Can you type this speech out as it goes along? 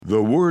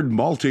The word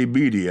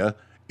multimedia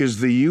is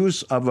the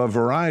use of a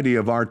variety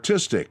of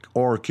artistic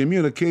or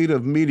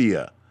communicative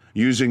media,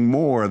 using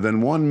more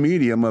than one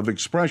medium of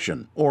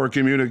expression or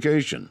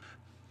communication.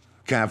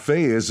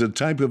 Cafe is a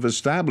type of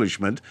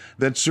establishment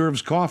that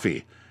serves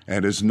coffee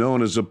and is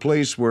known as a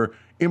place where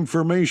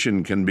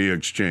information can be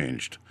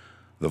exchanged.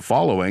 The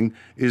following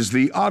is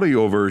the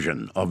audio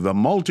version of the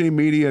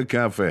Multimedia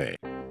Cafe.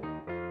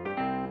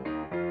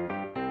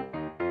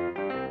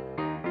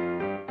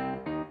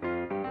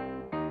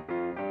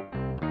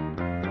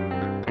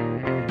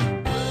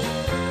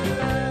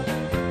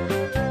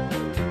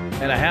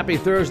 And a happy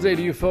Thursday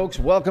to you folks.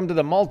 Welcome to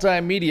the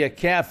Multimedia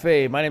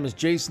Cafe. My name is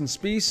Jason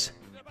Spiess.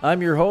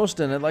 I'm your host,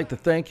 and I'd like to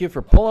thank you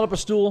for pulling up a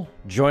stool,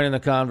 joining the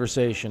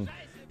conversation.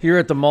 Here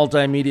at the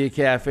Multimedia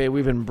Cafe,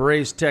 we've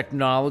embraced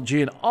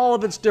technology in all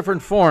of its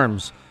different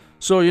forms.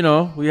 So,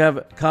 we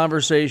have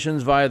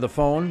conversations via the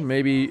phone,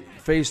 maybe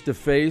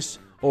face-to-face,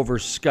 over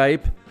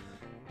Skype,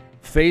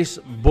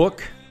 Facebook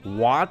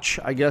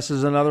Watch, I guess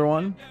is another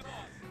one.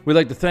 We'd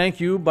like to thank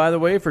you, by the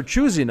way, for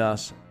choosing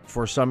us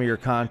for some of your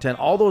content.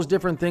 All those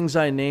different things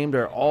I named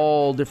are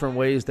all different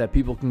ways that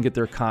people can get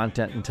their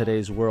content in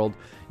today's world.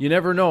 You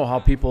never know how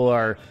people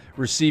are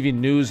receiving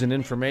news and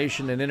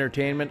information and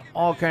entertainment,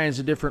 all kinds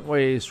of different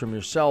ways, from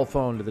your cell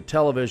phone to the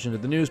television to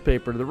the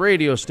newspaper to the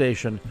radio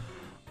station.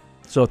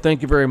 So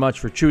thank you very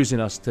much for choosing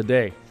us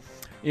today.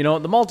 The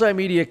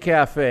Multimedia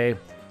Cafe,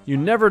 you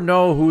never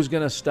know who's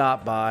going to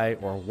stop by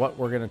or what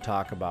we're going to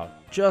talk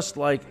about, just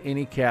like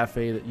any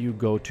cafe that you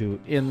go to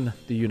in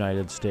the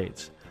United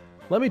States.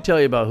 Let me tell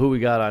you about who we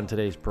got on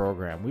today's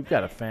program. We've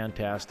got a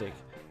fantastic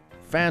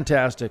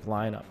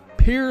lineup.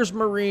 Piers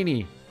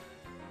Marini.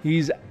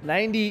 He's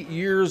 90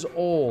 years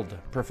old,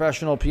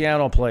 professional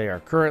piano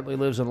player, currently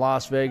lives in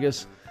Las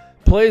Vegas,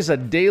 plays a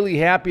daily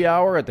happy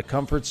hour at the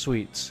Comfort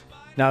Suites.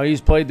 Now,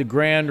 he's played the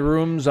Grand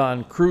Rooms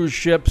on cruise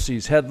ships.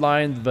 He's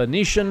headlined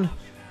Venetian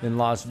in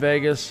Las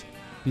Vegas.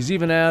 He's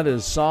even had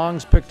his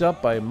songs picked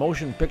up by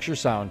Motion Picture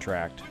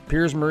Soundtrack.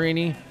 Piers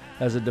Marini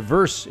has a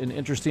diverse and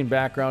interesting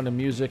background in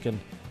music, and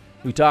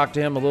we talked to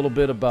him a little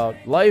bit about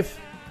life,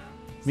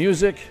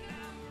 music,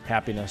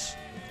 happiness.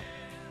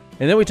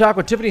 And then we talked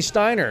with Tiffany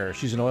Steiner.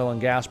 She's an oil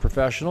and gas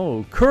professional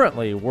who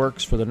currently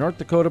works for the North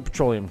Dakota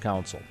Petroleum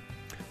Council.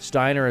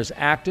 Steiner is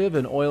active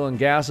in oil and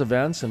gas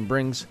events and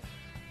brings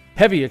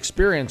heavy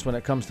experience when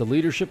it comes to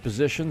leadership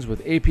positions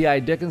with API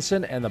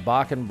Dickinson and the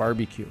Bakken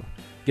BBQ.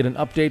 Get an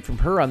update from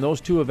her on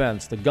those two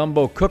events, the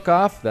Gumbo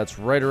Cook-Off, that's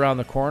right around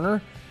the corner,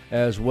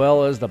 as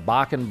well as the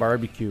Bakken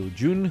BBQ.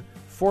 June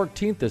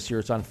 14th this year.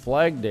 It's on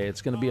Flag Day.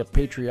 It's going to be a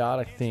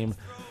patriotic theme.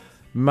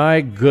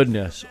 My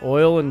goodness,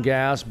 oil and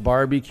gas,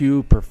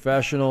 barbecue,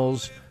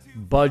 professionals,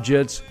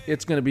 budgets.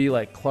 It's going to be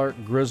like Clark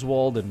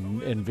Griswold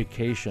and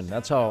Vacation.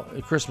 That's how,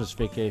 Christmas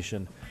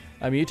Vacation.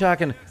 I mean, you're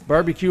talking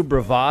barbecue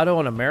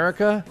bravado in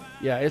America?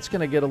 Yeah, it's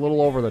going to get a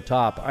little over the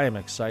top. I am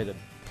excited.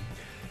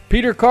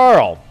 Peter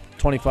Carl,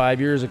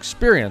 25 years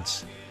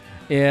experience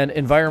in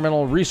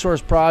environmental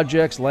resource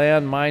projects,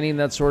 land, mining,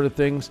 that sort of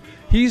things.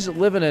 He's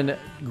living in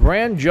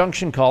Grand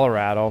Junction,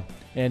 Colorado,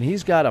 and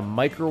he's got a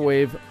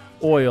microwave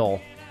oil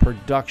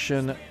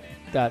production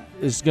that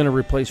is going to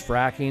replace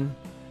fracking,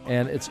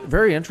 and it's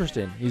very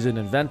interesting. He's an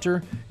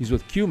inventor. He's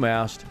with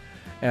QMast.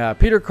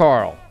 Peter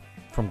Carl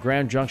from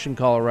Grand Junction,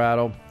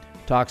 Colorado,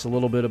 talks a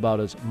little bit about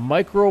his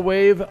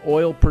microwave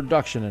oil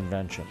production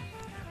invention.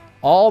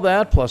 All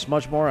that plus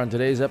much more on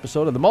today's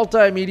episode of the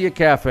Multimedia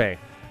Cafe.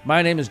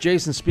 My name is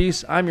Jason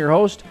Spiess. I'm your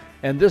host,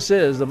 and this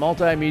is the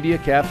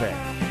Multimedia Cafe.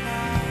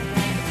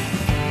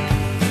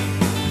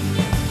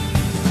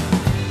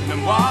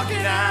 I'm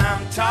walking,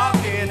 I'm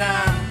talking,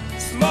 I'm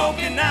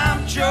smoking,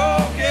 I'm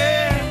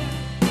joking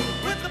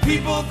with the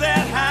people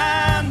that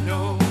I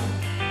know.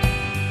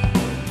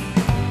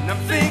 And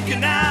I'm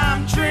thinking,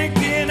 I'm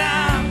drinking,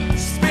 I'm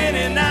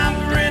spinning,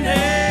 I'm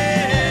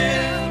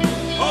grinning.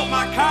 Hope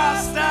my car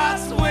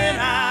starts when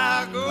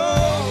I go.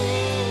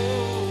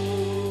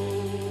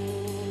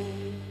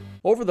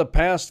 Over the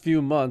past few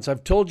months,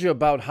 I've told you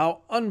about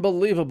how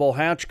unbelievable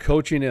Hatch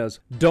coaching is.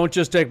 Don't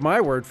just take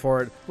my word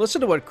for it. Listen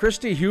to what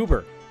Christy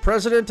Huber,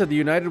 president of the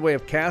United Way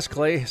of Cast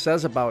Clay,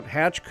 says about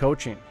Hatch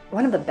coaching.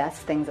 One of the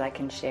best things I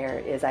can share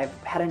is I've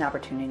had an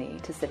opportunity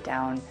to sit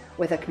down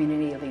with a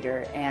community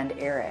leader and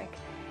Eric.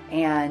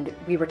 And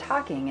we were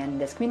talking,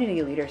 and this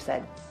community leader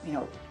said,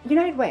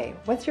 United Way,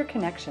 what's your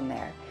connection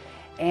there?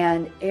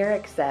 And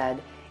Eric said,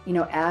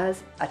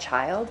 as a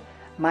child,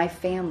 my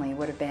family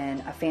would have been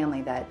a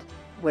family that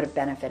would have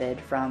benefited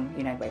from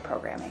United Way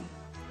programming.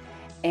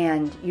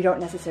 And you don't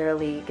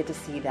necessarily get to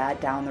see that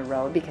down the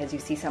road because you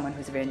see someone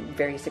who's been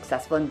very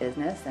successful in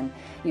business, and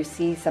you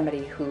see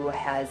somebody who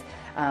has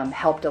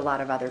helped a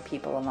lot of other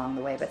people along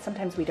the way. But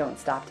sometimes we don't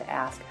stop to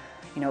ask,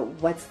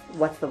 what's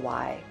the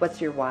why?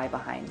 What's your why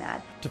behind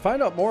that? To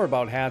find out more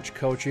about Hatch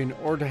Coaching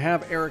or to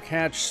have Eric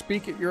Hatch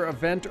speak at your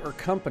event or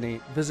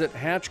company, visit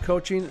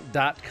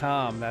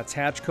hatchcoaching.com. That's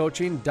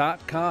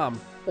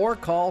hatchcoaching.com. Or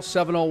call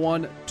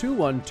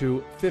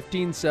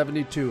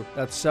 701-212-1572.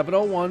 That's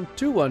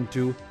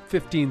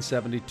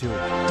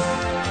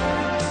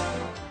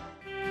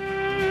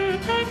 701-212-1572.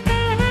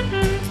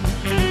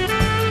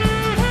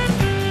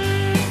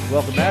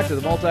 Welcome back to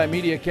the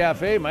Multimedia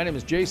Cafe. My name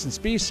is Jason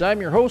Spees. I'm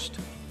your host.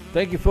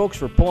 Thank you, folks,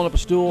 for pulling up a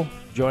stool,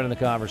 joining the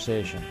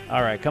conversation.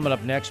 All right, coming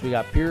up next, we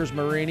got Piers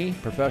Marini,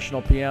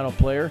 professional piano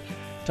player,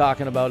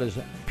 talking about his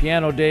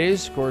piano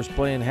days, of course,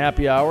 playing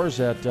happy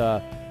hours at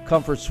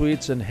Comfort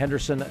Suites in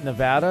Henderson,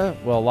 Nevada.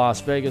 Well, Las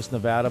Vegas,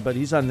 Nevada, but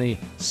he's on the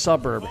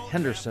suburb,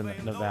 Henderson,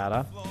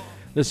 Nevada.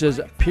 This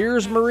is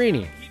Piers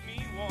Marini.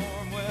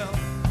 Well,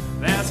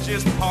 that's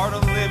just part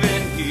of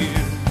living here.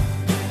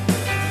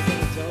 I'm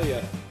going to tell you,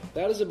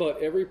 that is about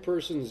every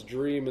person's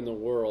dream in the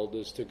world,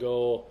 is to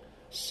go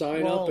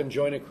sign up and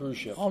join a cruise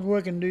ship. I was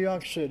working in New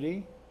York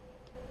City,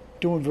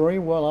 doing very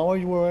well,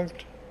 always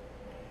worked.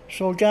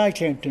 So a guy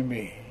came to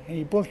me, and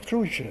he booked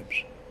cruise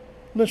ships.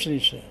 Listen,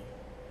 he said,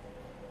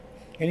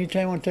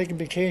 anytime I'm taking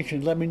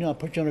vacation, let me know, I'll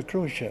put you on a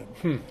cruise ship.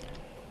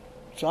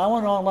 So I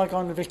went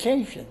on the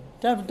vacation.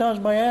 That was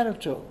my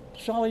attitude.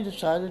 So I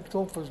decided to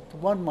go for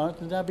 1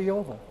 month and that'd be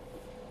over.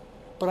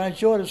 But I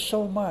enjoyed it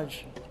so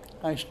much,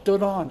 I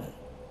stood on it.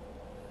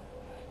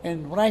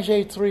 And when I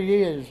say 3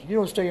 years, you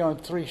don't stay on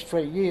 3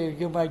 straight years.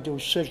 You might do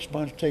 6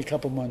 months, take a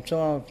couple months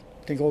off,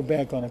 then go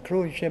back on a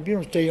cruise ship. You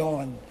don't stay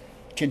on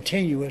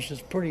continuous.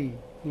 It's pretty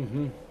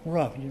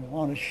rough,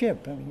 on a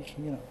ship. I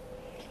mean,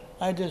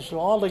 I just,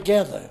 all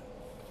together,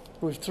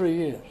 it was 3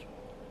 years.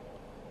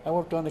 I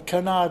worked on the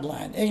Canard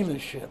Line,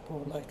 English ship. We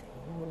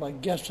were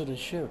like guests of the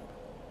ship.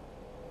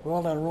 We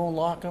all had our own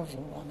lockers,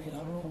 our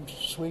own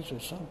suites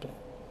or something.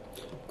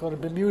 Go to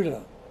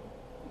Bermuda,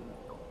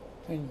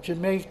 and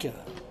Jamaica,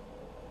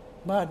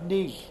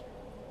 Martinique,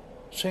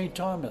 St.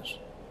 Thomas,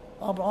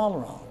 all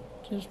around.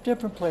 Just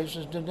different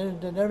places.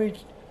 Then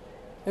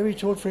every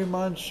 2 or 3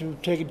 months you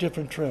take a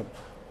different trip.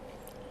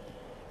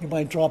 You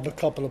might drop a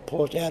couple of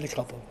ports, add a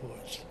couple of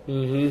ports.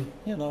 It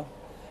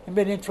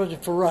made it interesting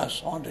for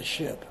us on the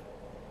ship.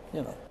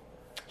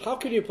 How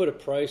can you put a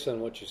price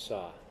on what you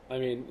saw? I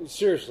mean,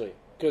 seriously,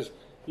 because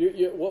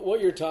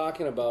what you're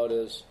talking about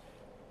is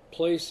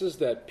places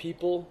that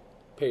people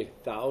pay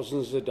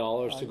thousands of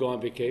dollars to go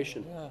on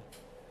vacation. Yeah.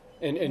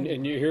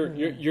 And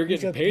you're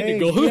getting paid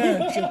to go.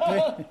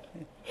 Yeah,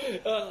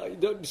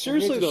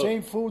 seriously the though,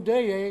 same food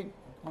they ate.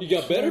 you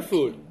got better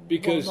food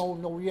because no,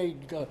 we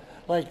ate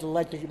like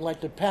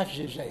the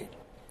passengers ate.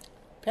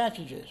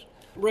 Passengers.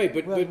 right,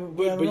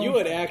 but you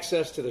had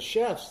access to the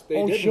chefs.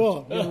 They didn't.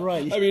 Sure, you're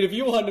right. I mean, if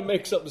you wanted to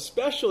make something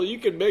special, you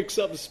could make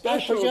something I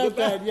special. forgot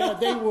that. Yeah,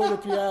 they would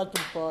if you had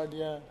them fun.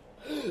 Yeah.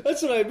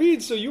 That's what I mean.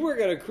 So you work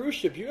on a cruise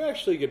ship, you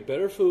actually get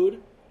better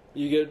food,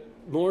 you get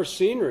more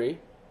scenery.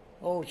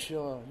 Oh,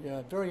 sure.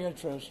 Yeah, very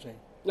interesting.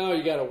 Now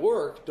you got to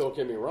work. Don't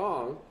get me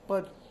wrong.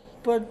 But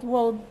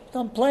well,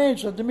 I'm playing.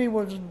 So to me,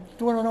 was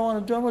doing what I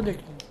want to do with it.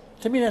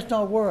 To me, that's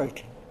not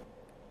work.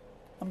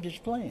 I'm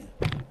just playing.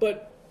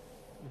 But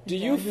do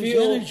you There's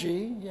feel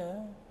energy?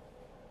 Yeah.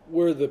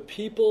 were the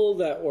people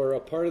that were a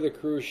part of the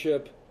cruise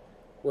ship,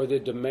 were they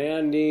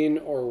demanding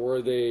or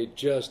were they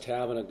just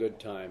having a good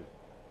time?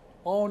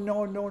 Oh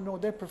no,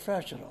 they're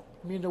professional.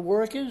 I mean, the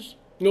workers.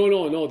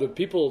 No. The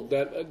people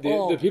that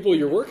the people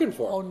you're working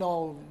for. Oh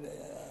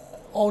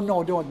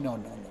no,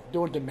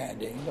 don't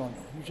demanding. No.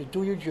 You should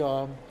do your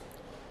job.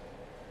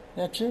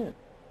 That's it.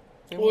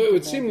 Well, it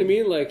would seem to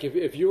me like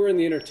if you were in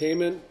the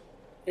entertainment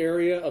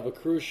area of a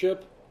cruise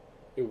ship,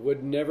 it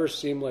would never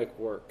seem like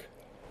work.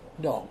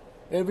 No,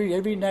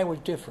 every night was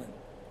different.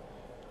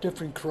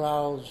 Different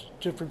crowds,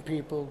 different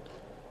people,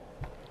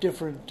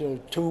 different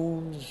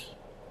tunes,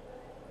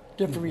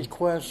 different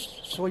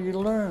requests. So you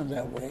learn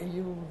that way.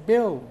 You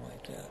build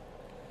like that.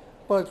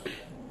 But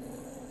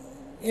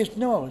it's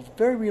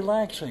very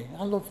relaxing.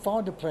 I look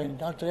forward to playing.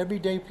 After every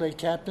day, play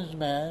Captain's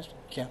Mast.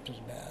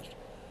 Captain's,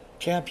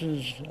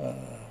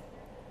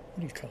 what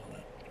do you call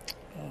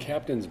that?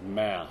 Captain's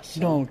Mass.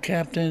 No,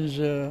 Captain's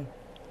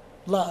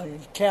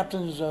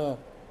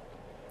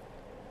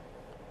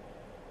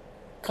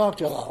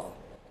cocktail hour.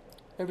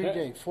 Every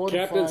day, 4 to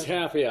 5. Captain's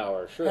Happy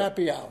Hour, sure.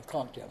 Happy hour,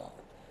 cocktail hour.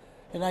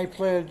 And I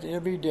played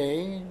every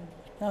day. And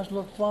I was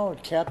looking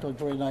forward. Captain was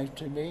very nice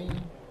to me.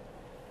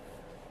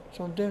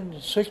 So then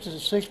 6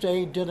 to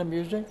 8 dinner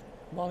music.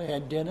 While I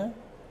had dinner.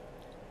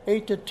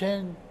 8 to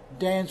 10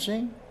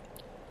 dancing.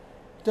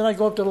 Then I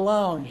go up to the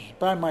lounge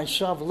by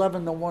myself,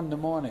 11 to 1 in the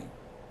morning.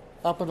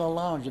 Up in the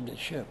lounge in the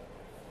ship.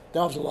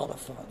 That was a lot of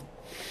fun.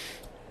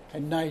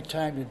 At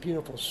nighttime, the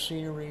beautiful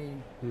scenery.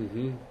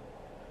 Mm-hmm.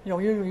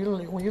 When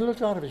you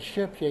look out of a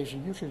ship,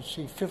 Jason, you can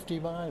see 50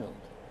 miles.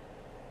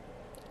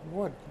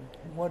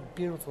 What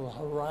beautiful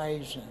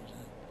horizons,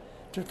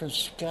 different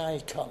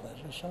sky colors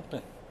or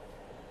something.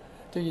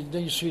 Then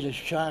you see the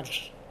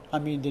sharks,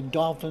 the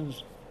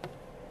dolphins,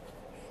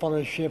 follow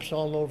the ships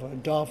all over,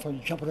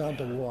 dolphins jumping out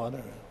the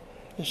water.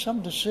 It's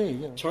something to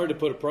see. It's hard to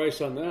put a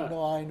price on that.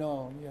 No, I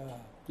know, yeah.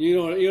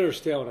 You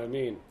understand what I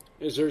mean.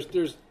 There's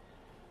the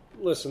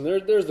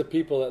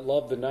people that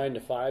love the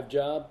 9-to-5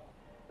 job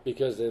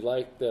because they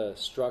like the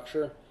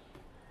structure.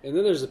 And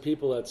then there's the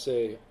people that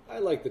say, I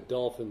like the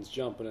dolphins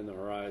jumping in the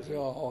horizon.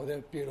 Oh, they're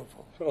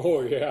beautiful.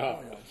 Oh, yeah.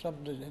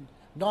 Something,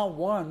 not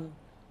one,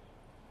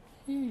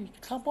 a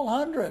couple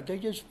hundred. They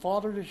just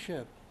follow the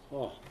ship.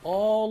 Oh.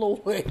 All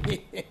the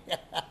way.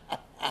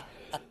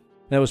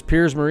 That was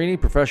Piers Marini,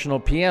 professional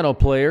piano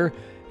player.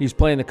 He's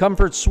playing the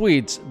Comfort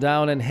Suites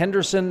down in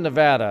Henderson,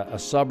 Nevada, a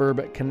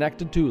suburb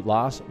connected to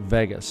Las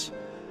Vegas.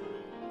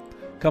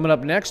 Coming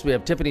up next, we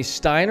have Tiffany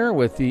Steiner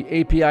with the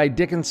API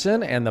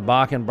Dickinson and the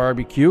Bakken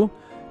BBQ,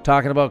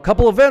 talking about a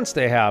couple events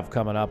they have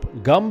coming up,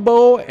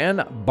 Gumbo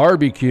and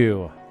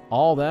Barbecue.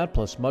 All that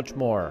plus much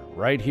more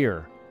right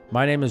here.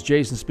 My name is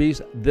Jason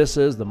Spees. This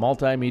is the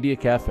Multimedia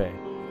Cafe.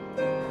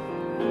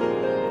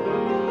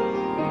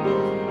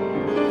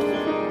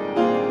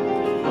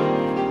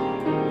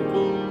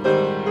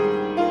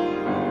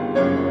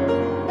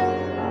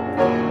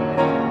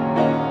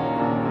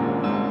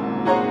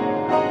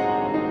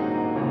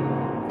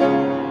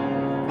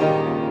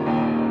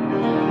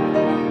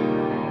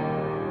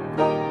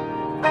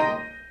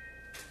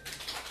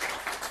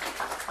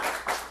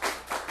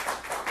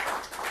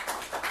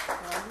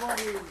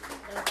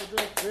 After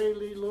that, Jerry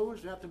Lee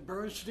Lewis, after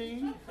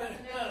Bernstein.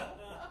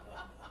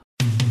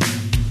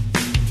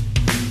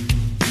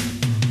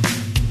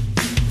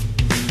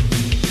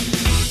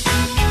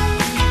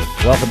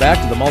 Welcome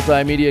back to the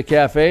Multimedia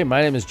Cafe.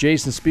 My name is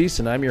Jason Spees,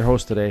 and I'm your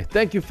host today.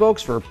 Thank you,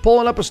 folks, for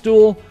pulling up a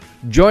stool,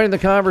 joining the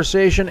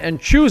conversation, and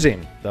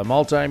choosing the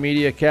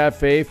Multimedia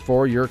Cafe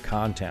for your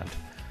content.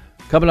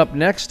 Coming up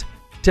next,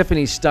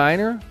 Tiffany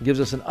Steiner gives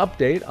us an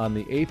update on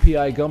the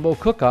API Gumbo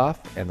Cook-Off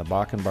and the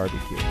Bakken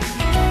Barbecue.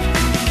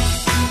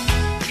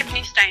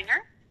 Tiffany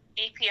Steiner,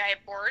 API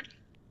Board.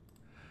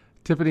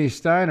 Tiffany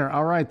Steiner,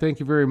 all right, thank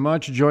you very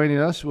much for joining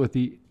us with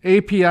the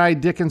API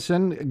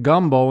Dickinson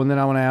Gumbo, and then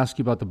I want to ask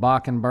you about the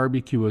Bakken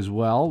Barbecue as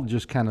well,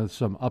 just kind of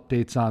some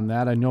updates on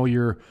that. I know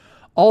you're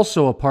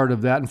also a part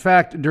of that. In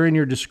fact, during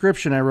your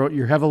description, I wrote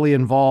you're heavily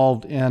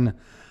involved in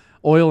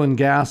oil and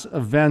gas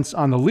events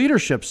on the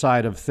leadership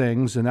side of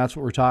things, and that's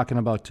what we're talking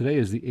about today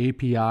is the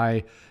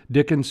API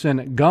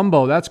Dickinson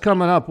Gumbo. That's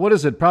coming up, what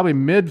is it, probably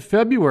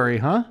mid-February,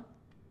 huh?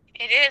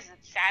 It is.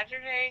 It's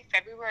Saturday,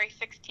 February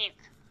 16th.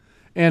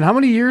 And how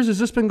many years has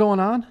this been going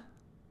on?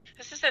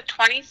 This is the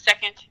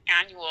 22nd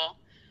annual,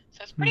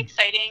 so it's pretty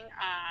exciting.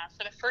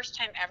 For the first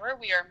time ever,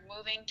 we are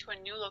moving to a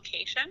new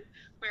location.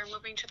 We are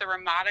moving to the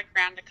Ramada,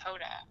 Grand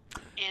Dakota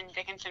in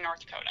Dickinson, North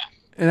Dakota.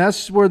 And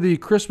that's where the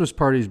Christmas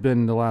party's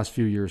been the last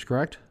few years,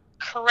 correct?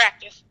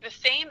 Correct. It's the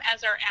same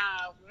as our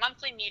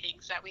monthly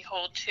meetings that we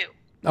hold too.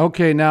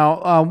 Okay,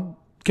 now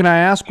can I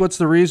ask what's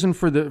the reason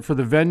for the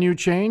venue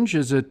change?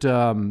 Is it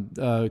kind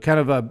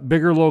of a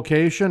bigger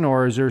location,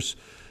 or is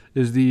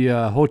the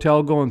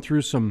hotel going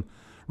through some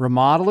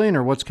remodeling,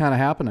 or what's kind of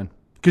happening?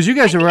 Because you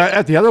guys were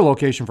at the other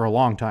location for a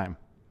long time.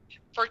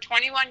 For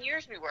 21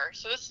 years we were.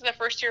 So this is the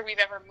first year we've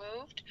ever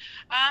moved.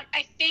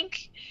 I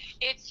think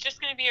it's just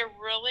going to be a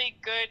really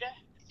good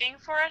thing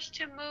for us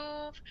to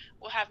move.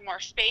 We'll have more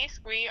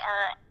space. We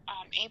are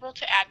able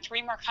to add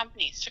 3 more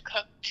companies to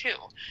cook too.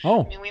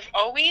 Oh. I mean, we've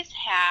always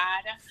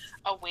had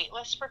a wait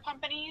list for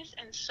companies,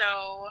 and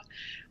so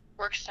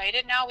we're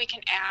excited now we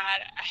can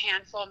add a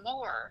handful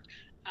more.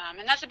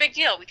 And that's a big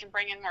deal. We can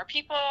bring in more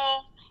people,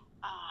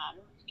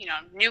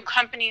 new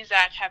companies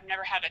that have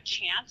never had a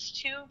chance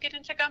to get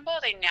into Gumbo.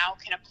 They now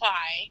can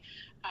apply.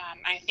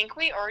 I think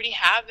we already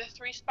have the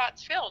 3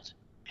 spots filled.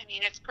 I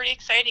mean, it's pretty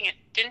exciting. It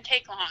didn't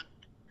take long.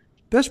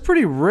 That's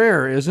pretty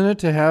rare, isn't it,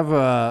 to have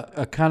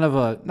a kind of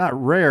a, not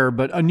rare,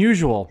 but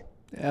unusual,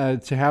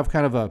 to have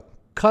kind of a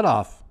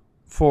cutoff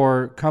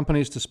for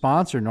companies to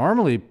sponsor.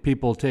 Normally,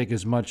 people take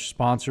as much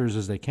sponsors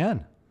as they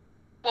can.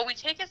 Well, we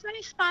take as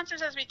many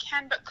sponsors as we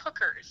can, but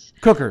cookers.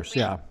 Cookers, we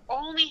yeah.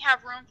 only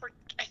have room for,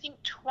 I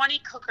think, 20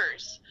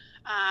 cookers.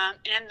 And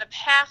in the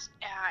past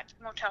at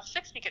Motel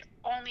 6, we could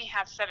only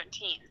have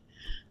 17.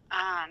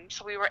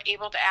 So we were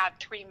able to add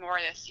 3 more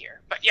this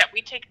year. But yeah,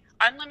 we take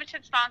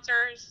unlimited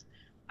sponsors.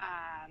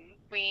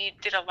 We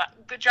did a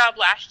good job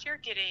last year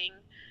getting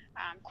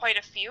quite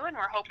a few, and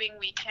we're hoping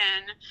we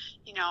can,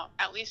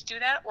 at least do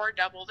that or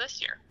double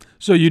this year.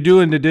 So you do,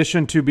 in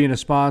addition to being a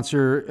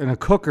sponsor and a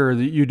cooker,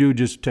 that you do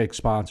just take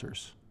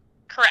sponsors?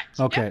 Correct.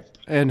 Okay. Yep.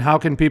 And how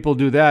can people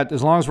do that?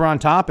 As long as we're on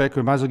topic,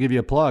 we might as well give you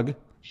a plug.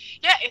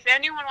 Yeah, if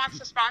anyone wants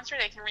to sponsor,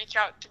 they can reach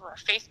out to our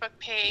Facebook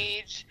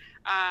page.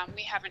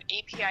 We have an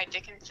API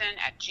Dickinson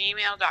at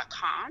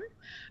gmail.com.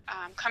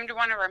 Come to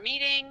one of our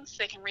meetings.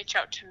 They can reach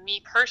out to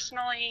me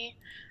personally.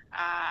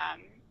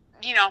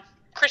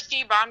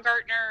 Christy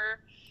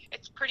Baumgartner.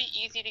 It's pretty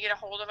easy to get a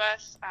hold of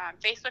us.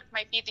 Facebook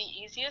might be the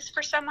easiest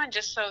for someone,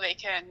 just so they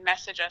can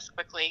message us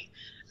quickly.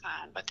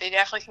 But they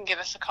definitely can give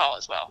us a call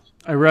as well.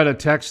 I read a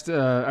text,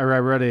 I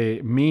read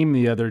a meme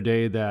the other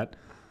day that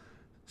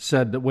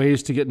said that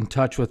ways to get in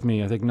touch with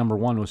me. I think number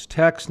 1 was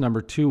text,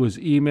 number 2 was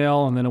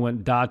email, and then it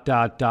went ...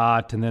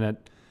 and then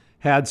it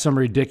had some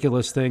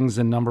ridiculous things,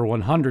 and number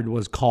 100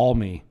 was call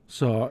me.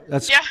 So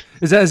that's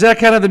is that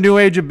kind of the new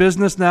age of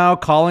business now?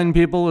 Calling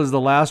people is the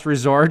last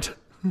resort?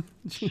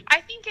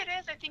 I think it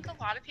is. I think a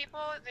lot of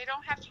people, they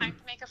don't have time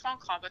to make a phone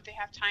call, but they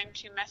have time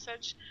to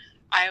message.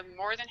 I am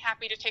more than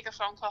happy to take a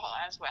phone call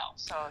as well,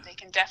 so they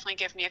can definitely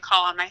give me a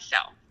call on my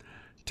cell.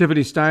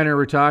 Tiffany Steiner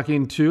we're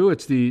talking to.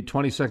 It's the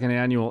 22nd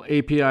annual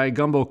API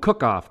Gumbo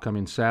Cook-Off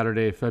coming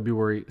Saturday,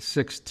 February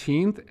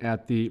 16th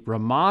at the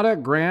Ramada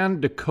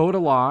Grand Dakota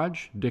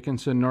Lodge,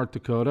 Dickinson, North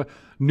Dakota.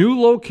 New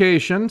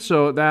location,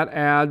 so that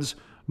adds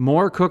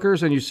more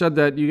cookers. And you said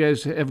that you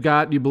guys have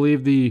got, you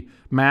believe, the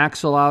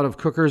max allowed of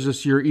cookers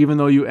this year, even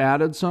though you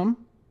added some?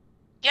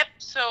 Yep,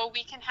 so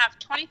we can have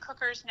 20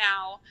 cookers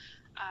now.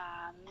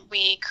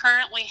 We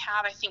currently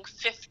have, I think,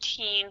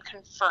 15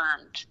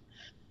 confirmed.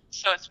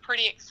 So it's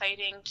pretty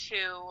exciting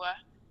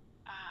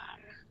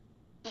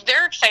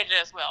they're excited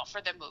as well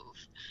for the move.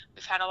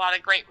 We've had a lot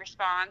of great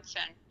response,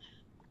 and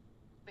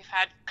we've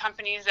had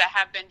companies that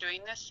have been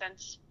doing this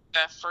since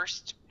the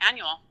first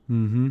annual.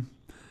 Mm-hmm.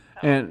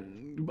 So,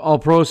 and all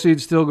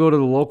proceeds still go to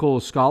the local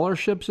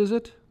scholarships, is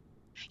it?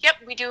 Yep,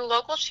 we do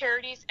local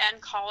charities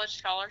and college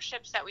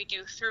scholarships that we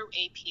do through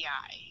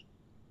API.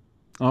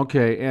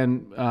 Okay,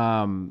 and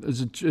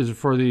is it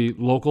for the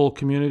local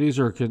communities,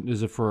 or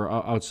is it for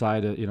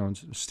outside,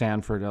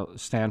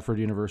 Stanford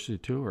University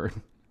too, or?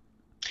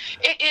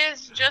 It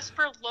is just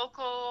for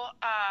local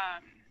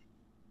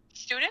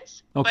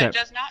students, okay. but it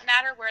does not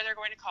matter where they're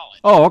going to college.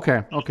 Oh,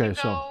 okay, okay.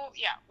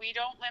 We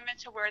don't limit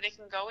to where they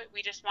can go.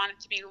 We just want it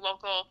to be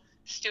local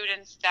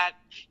students that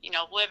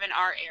live in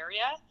our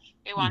area.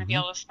 We want to be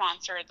able to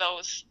sponsor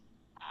those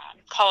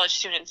college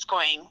students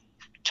going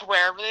to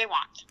wherever they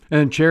want.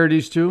 And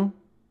charities too?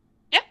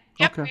 Yep.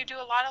 Okay. We do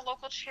a lot of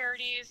local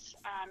charities.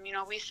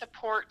 We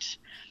support,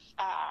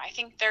 I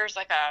think there's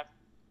like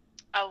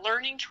a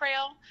learning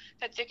trail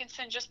that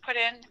Dickinson just put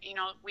in.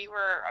 We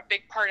were a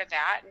big part of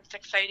that, and it's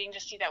exciting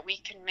to see that we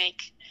can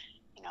make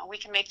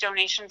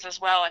donations as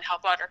well and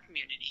help out our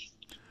community.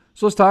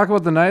 So let's talk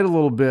about the night a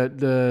little bit.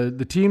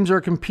 The teams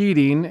are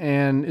competing,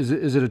 and is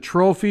it a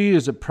trophy?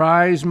 Is it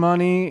prize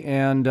money?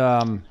 And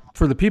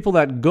for the people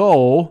that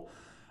go,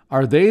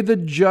 are they the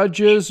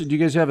judges? Do you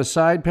guys have a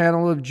side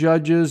panel of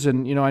judges?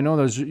 And, I know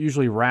there's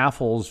usually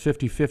raffles,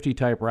 50-50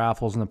 type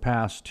raffles in the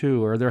past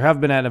too, or there have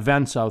been at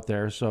events out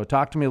there. So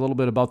talk to me a little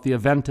bit about the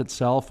event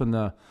itself and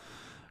the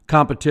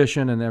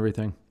competition and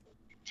everything.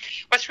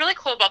 What's really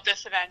cool about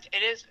this event,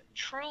 it is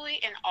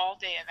truly an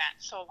all-day event.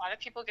 So a lot of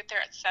people get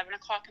there at 7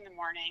 o'clock in the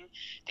morning.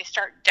 They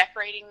start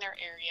decorating their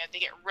area. They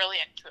get really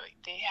into it.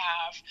 They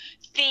have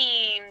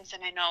themes,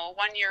 and I know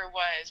one year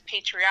was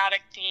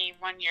patriotic theme.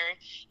 One year,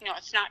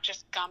 it's not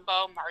just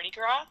Gumbo, Mardi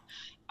Gras.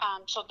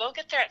 So they'll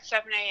get there at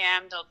 7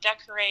 a.m. They'll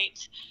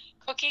decorate.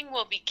 Cooking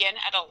will begin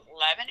at 11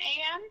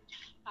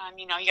 a.m.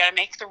 You got to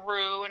make the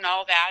roux and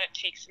all that. It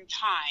takes some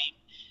time.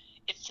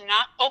 It's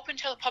not open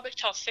to the public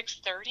till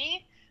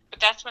 6:30. But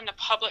that's when the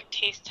public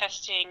taste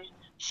testing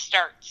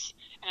starts.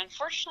 And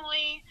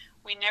unfortunately,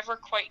 we never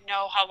quite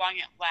know how long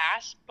it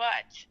lasts.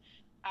 But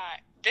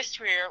this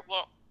year,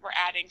 we're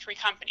adding 3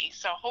 companies.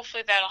 So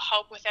hopefully that'll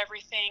help with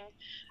everything.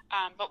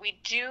 But we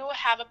do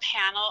have a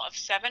panel of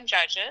 7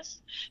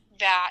 judges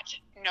that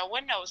no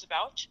one knows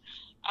about.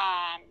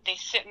 They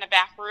sit in the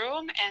back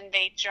room and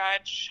they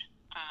judge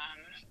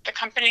the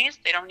companies.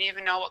 They don't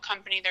even know what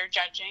company they're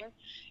judging.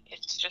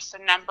 It's just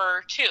a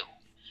number 2.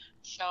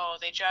 So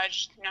they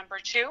judge number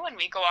 2, and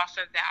we go off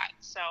of that.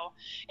 So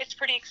it's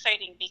pretty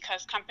exciting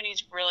because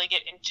companies really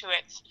get into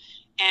it,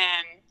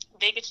 and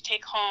they get to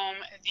take home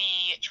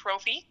the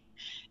trophy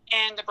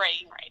and the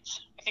bragging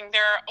rights. I think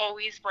there are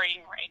always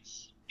bragging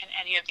rights in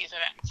any of these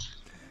events.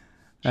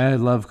 I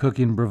love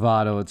cooking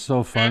bravado. It's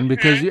so fun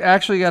because you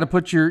actually got to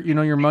put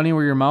your money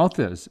where your mouth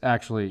is.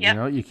 Actually,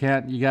 Yep. you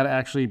got to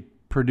actually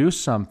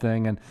produce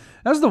something, and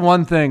that's the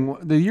one thing.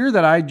 The year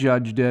that I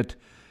judged it.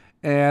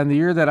 And the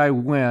year that I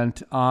went,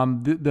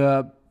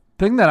 the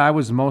thing that I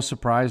was most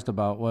surprised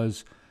about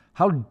was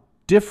how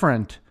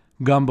different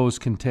gumbos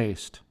can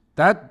taste.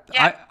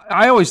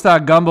 I always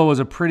thought gumbo was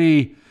a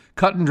pretty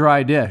cut and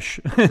dry dish,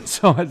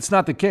 so it's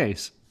not the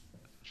case.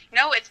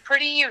 No, it's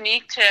pretty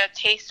unique to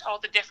taste all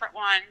the different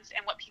ones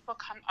and what people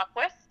come up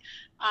with.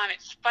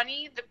 It's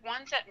funny, the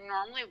ones that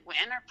normally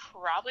win are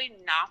probably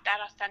not that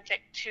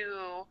authentic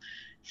to,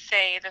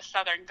 say, the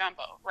Southern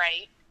gumbo,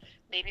 right?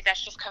 Maybe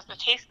that's just because of the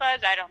taste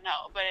buds. I don't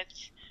know, but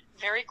it's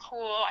very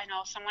cool. I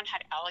know someone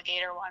had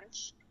alligator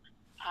once.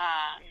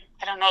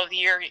 I don't know the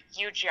year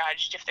you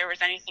judged if there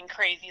was anything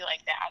crazy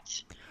like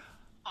that.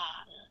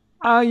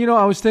 I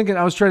was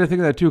trying to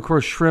think of that too. Of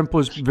course, shrimp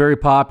was very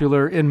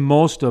popular in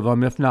most of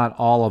them, if not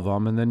all of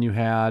them. And then you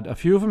had a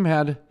few of them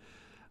had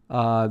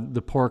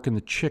the pork and the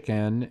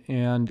chicken.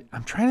 And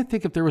I'm trying to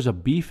think if there was a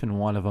beef in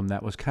one of them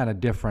that was kind of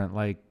different,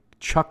 like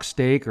chuck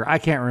steak, or I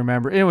can't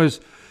remember. There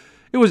was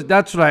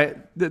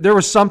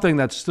something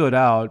that stood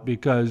out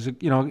because,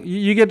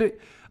 you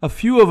get a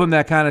few of them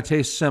that kind of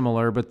taste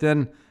similar, but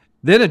then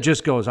it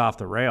just goes off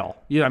the rail.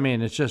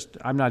 It's just,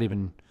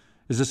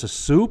 is this a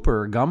soup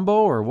or a gumbo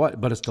or what?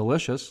 But it's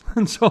delicious.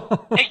 And so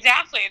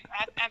Exactly.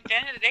 At the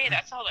end of the day,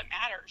 that's all that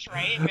matters,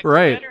 right? If it's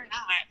right. good or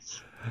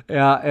not.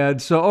 Yeah.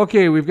 And so,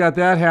 okay, we've got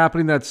that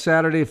happening. That's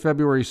Saturday,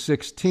 February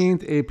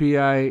 16th,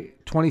 API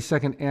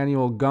 22nd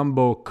Annual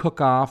Gumbo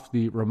Cook-Off,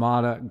 the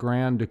Ramada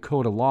Grand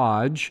Dakota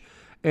Lodge.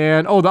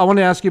 And, I want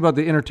to ask you about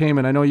the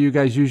entertainment. I know you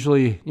guys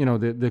usually,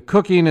 the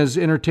cooking is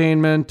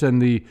entertainment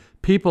and the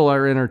people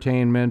are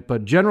entertainment,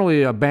 but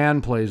generally a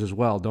band plays as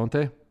well, don't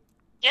they?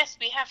 Yes,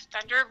 we have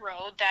Thunder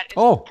Road that is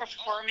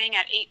performing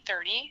at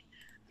 8:30.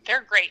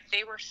 They're great.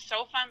 They were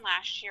so fun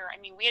last year.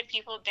 I mean, we had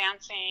people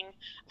dancing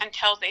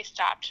until they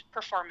stopped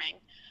performing.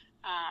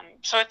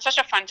 So it's such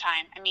a fun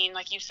time. I mean,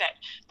 like you said,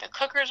 the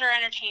cookers are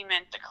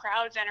entertainment, the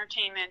crowd's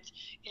entertainment.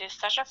 It is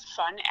such a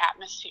fun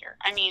atmosphere.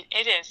 I mean,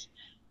 it is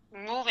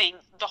moving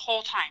the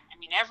whole time. I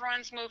mean,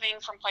 everyone's moving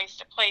from place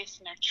to place,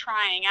 and they're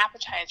trying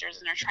appetizers,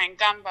 and they're trying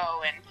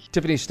gumbo. And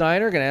Tiffany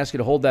Steiner, going to ask you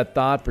to hold that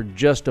thought for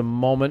just a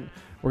moment.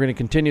 We're going to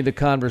continue the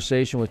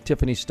conversation with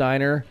Tiffany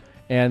Steiner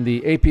and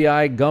the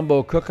API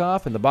Gumbo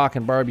Cook-Off and the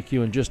Bakken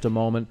Barbecue in just a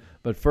moment.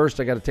 But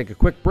first, I got to take a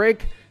quick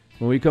break.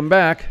 When we come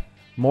back,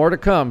 more to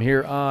come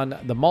here on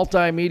the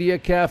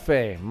Multimedia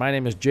Cafe. My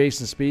name is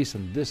Jason Spees,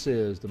 and this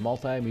is the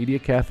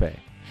Multimedia Cafe.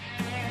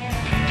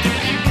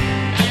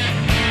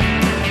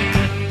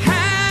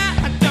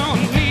 I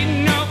don't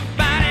need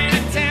nobody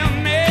to tell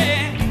me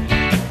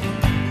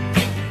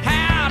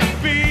how to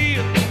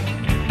feel.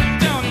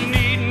 Don't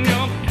need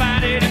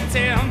nobody to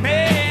tell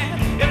me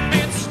if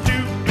it's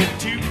stupid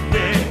to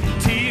wait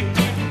till.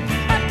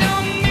 I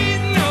don't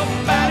need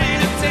nobody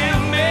to tell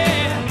me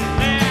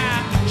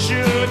that I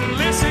shouldn't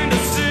listen to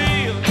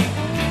Seal.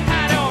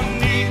 I don't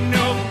need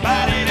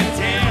nobody to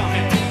tell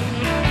me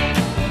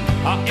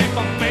if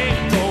I'm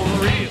fake or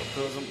real,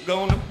 'cause I'm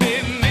gonna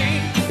be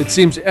me. It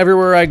seems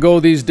everywhere I go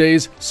these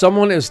days,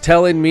 someone is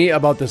telling me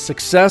about the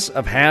success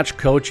of Hatch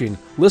coaching.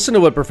 Listen to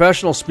what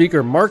professional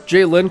speaker Mark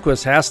J.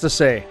 Lindquist has to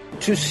say.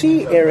 To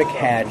see Eric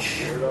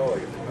Hatch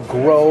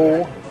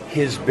grow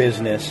his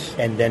business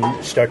and then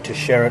start to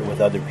share it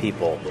with other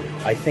people,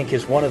 I think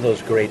is one of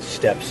those great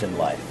steps in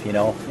life.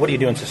 What do you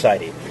do in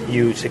society?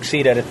 You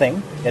succeed at a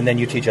thing, and then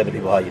you teach other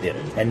people how you did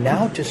it. And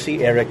now to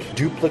see Eric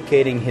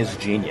duplicating his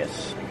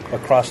genius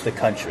across the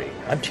country,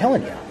 I'm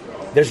telling you,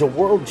 there's a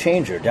world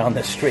changer down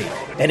the street,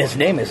 and his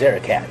name is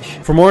Eric Hatch.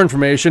 For more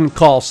information,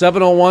 call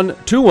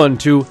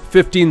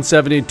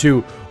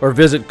 701-212-1572 or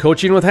visit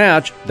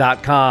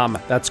coachingwithhatch.com.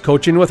 That's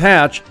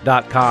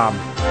coachingwithhatch.com.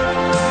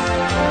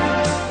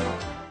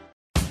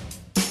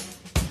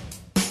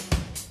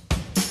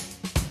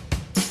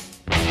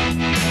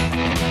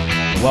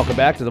 Welcome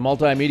back to the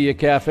Multimedia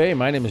Cafe.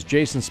 My name is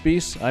Jason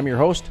Spees. I'm your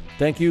host.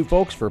 Thank you,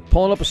 folks, for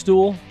pulling up a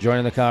stool,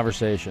 joining the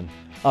conversation.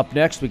 Up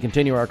next, we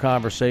continue our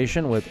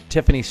conversation with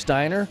Tiffany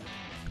Steiner,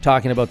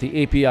 talking about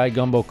the API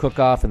Gumbo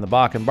Cook-Off and the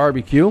Bakken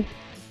Barbecue.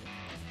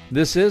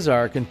 This is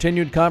our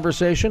continued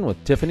conversation with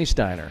Tiffany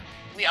Steiner.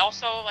 we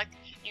also, like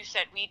you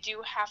said, we do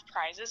have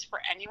prizes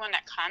for anyone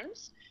that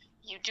comes.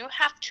 You do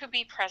have to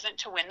be present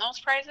to win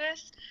those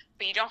prizes,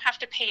 but you don't have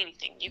to pay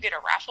anything. You get a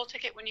raffle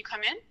ticket when you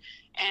come in,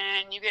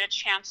 and you get a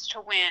chance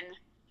to win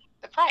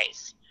the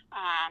prize.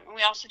 And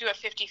we also do a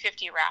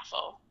 50-50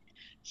 raffle.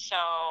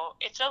 So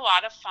it's a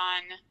lot of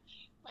fun.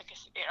 Like I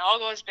said, it all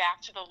goes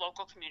back to the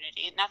local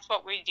community, and that's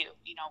what we do.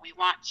 You know, we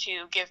want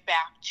to give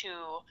back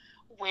to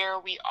where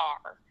we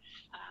are.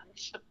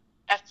 So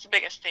that's the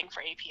biggest thing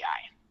for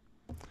API.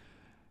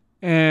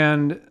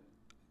 And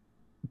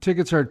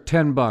tickets are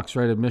 $10,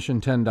 right?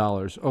 Admission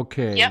 $10.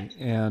 Okay. Yep.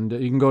 And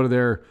you can go to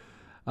their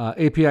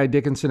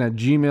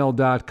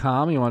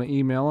apidickinson@gmail.com. You want to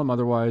email them.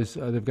 Otherwise,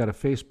 they've got a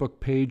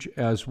Facebook page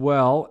as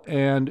well.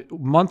 And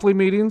monthly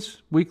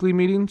meetings, weekly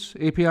meetings,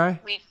 API?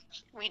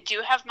 We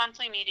do have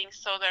monthly meetings,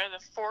 so they're the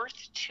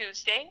fourth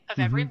Tuesday of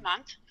every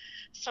month.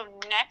 So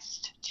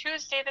next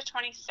Tuesday, the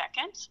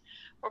 22nd,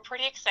 we're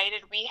pretty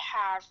excited. We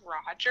have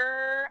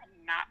Roger,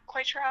 I'm not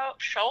quite sure how,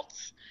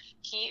 Schultz.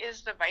 He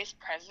is the vice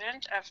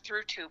president of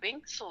Through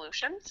Tubing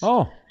Solutions.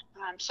 Oh.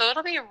 So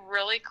it'll be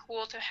really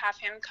cool to have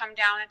him come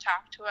down and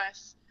talk to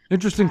us.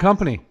 Interesting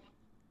company.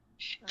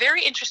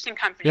 Very interesting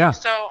company. Yeah.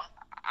 So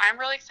I'm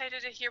really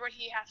excited to hear what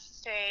he has to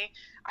say.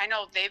 I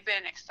know they've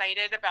been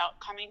excited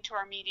about coming to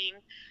our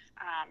meeting.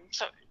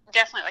 So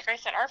definitely, like I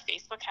said, our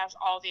Facebook has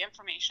all the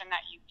information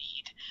that you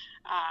need.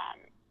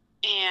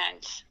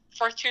 And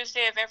fourth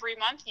Tuesday of every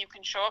month, you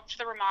can show up to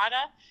the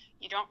Ramada.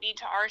 You don't need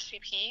to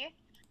RSVP.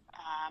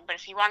 But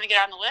if you want to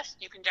get on the list,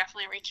 you can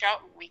definitely reach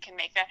out and we can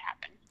make that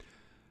happen.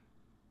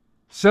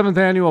 7th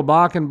Annual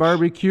Bakken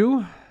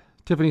Barbecue.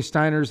 Tiffany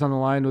Steiner's on the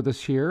line with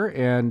us here,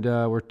 and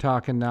we're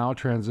talking now,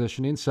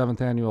 transitioning,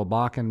 7th Annual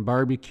Bakken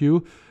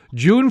Barbecue.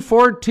 June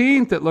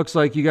 14th, it looks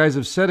like you guys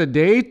have set a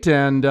date,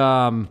 and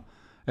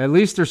at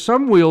least there's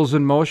some wheels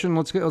in motion.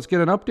 Let's get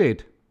an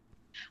update.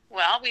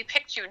 Well, we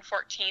picked June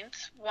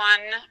 14th,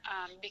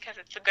 because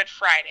it's a Good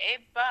Friday,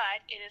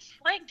 but it is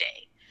Flag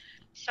Day.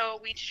 So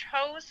we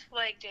chose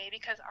Flag Day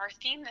because our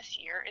theme this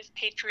year is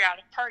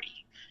Patriotic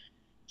Party.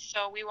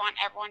 So we want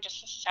everyone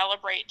just to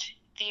celebrate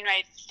the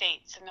United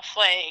States and the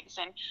flags.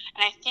 And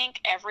I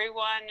think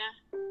everyone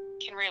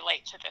can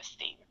relate to this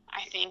theme.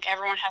 I think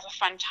everyone has a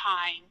fun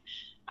time.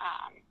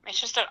 It's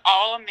just an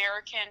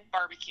all-American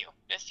barbecue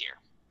this year.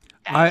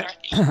 That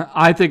is our theme.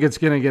 I think it's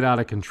going to get out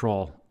of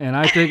control, and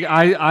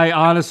I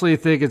honestly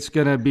think it's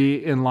going to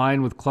be in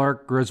line with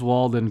Clark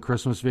Griswold and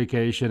Christmas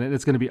Vacation, and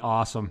it's going to be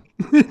awesome.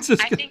 It's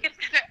just I think it's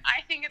gonna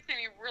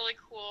be really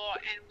cool,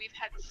 and we've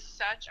had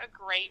such a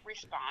great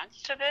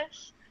response to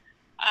this.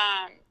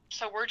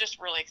 So we're just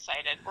really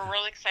excited. We're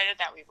really excited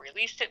that we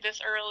released it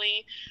this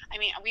early. I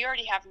mean, we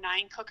already have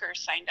 9 cookers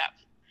signed up,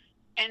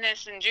 and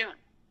it's in June.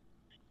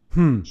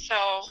 So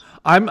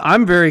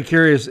I'm very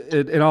curious,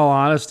 in all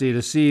honesty,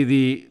 to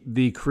see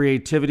the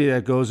creativity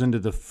that goes into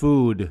the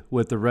food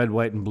with the red,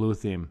 white, and blue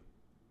theme.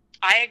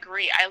 I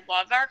agree. I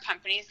love our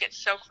companies get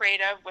so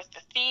creative with the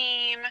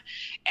theme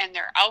and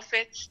their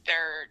outfits,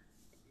 their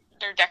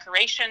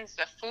decorations,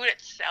 the food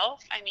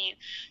itself. I mean,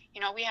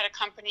 we had a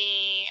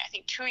company, I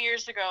think 2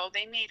 years ago,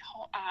 they made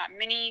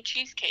mini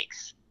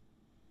cheesecakes,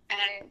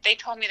 and they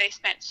told me they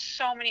spent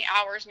so many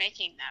hours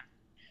making them.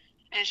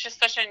 And it's just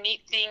such a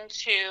neat thing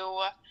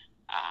to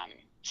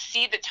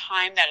see the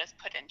time that is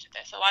put into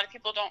this. A lot of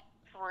people don't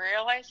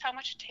realize how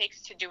much it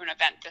takes to do an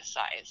event this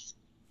size.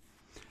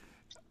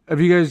 Have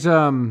you guys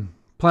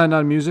planned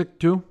on music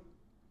too?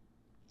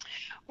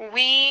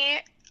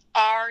 We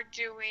are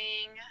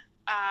doing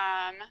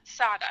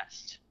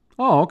Sawdust.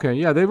 Oh, okay.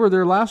 Yeah, they were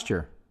there last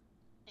year.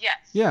 Yes.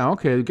 Yeah,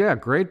 okay. Yeah,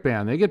 great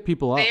band. They get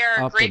people up. They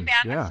are a up great and,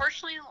 band. Yeah.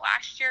 Unfortunately,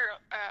 last year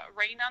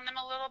rained on them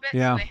a little bit,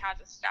 Yeah. so they had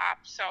to stop.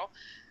 So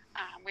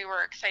we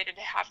were excited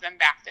to have them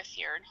back this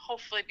year and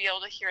hopefully be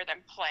able to hear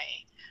them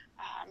play.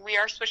 We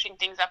are switching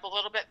things up a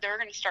little bit. They're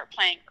going to start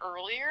playing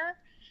earlier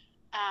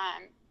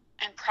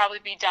and probably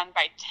be done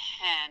by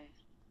 10.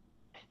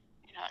 It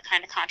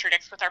kind of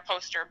contradicts with our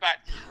poster, but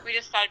we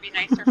just thought it'd be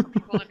nicer for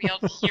people to be able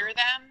to hear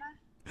them.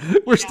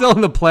 We're still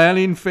in the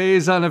planning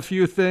phase on a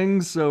few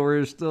things, so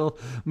we're still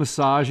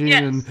massaging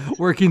and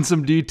working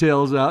some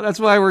details out.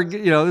 That's why we're,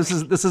 this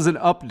is an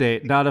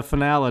update, not a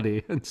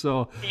finality. And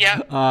so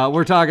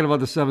we're talking about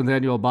the 7th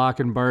annual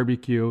Bakken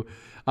Barbecue.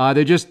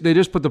 They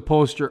just put the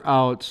poster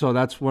out, so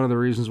that's one of the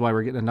reasons why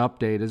we're getting an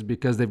update, is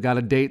because they've got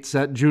a date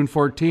set, June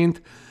 14th.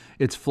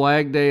 It's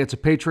Flag Day. It's a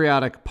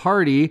patriotic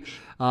party.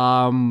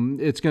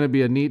 It's going to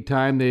be a neat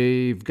time.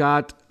 They've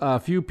got a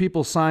few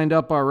people signed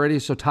up already,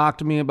 so talk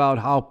to me about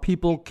how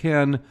people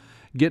can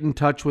get in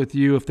touch with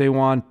you if they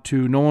want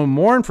to know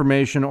more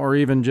information or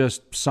even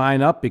just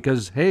sign up,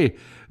 because, hey,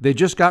 they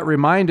just got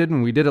reminded,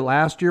 and we did it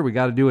last year. We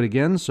got to do it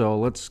again, so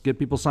let's get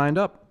people signed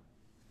up.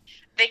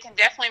 They can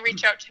definitely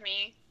reach out to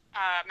me.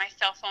 My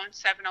cell phone,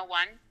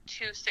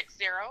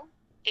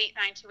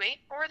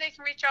 701-260-8928, or they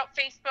can reach out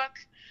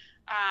Facebook.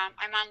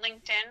 I'm on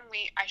LinkedIn.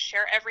 I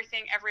share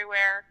everything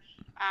everywhere.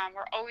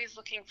 We're always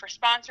looking for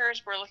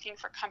sponsors. We're looking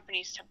for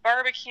companies to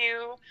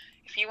barbecue.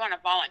 If you want to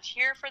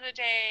volunteer for the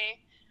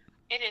day,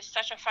 it is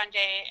such a fun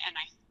day. And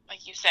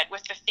like you said,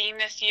 with the theme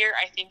this year,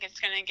 I think it's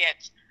going to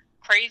get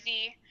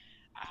crazy.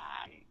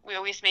 We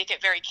always make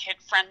it very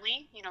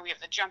kid-friendly. We have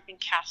the jumping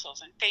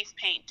castles and face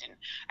paint, and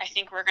I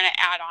think we're going to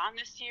add on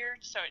this year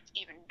so it's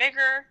even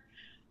bigger.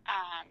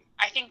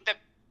 I think the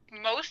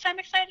most I'm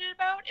excited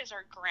about is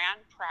our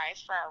grand prize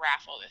for our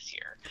raffle this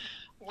year.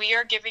 We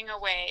are giving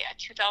away a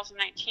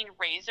 2019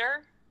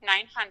 Razor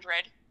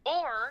 900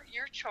 or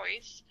your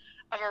choice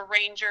of a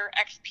Ranger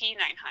XP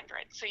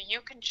 900. So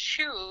you can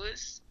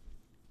choose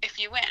if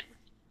you win.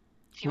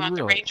 If you want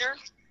the Ranger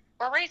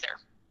or Razor.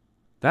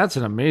 That's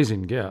an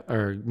amazing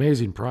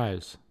amazing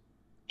prize.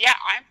 Yeah,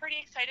 I'm pretty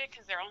excited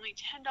because they're only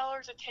 $10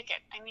 a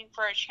ticket. I mean,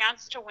 for a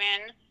chance to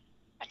win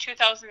a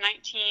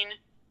 2019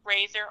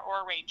 Razor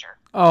or Ranger.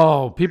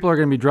 Oh, people are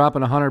going to be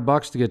dropping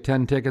 $100 to get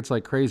 10 tickets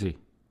like crazy.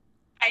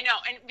 I know,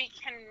 and we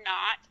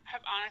cannot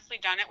have honestly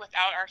done it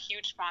without our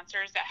huge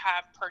sponsors that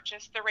have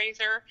purchased the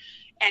Razor: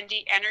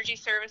 ND Energy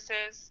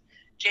Services,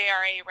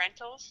 JRA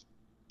Rentals,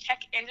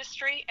 Tech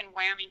Industry, and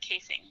Wyoming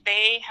Casing.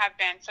 They have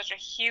been such a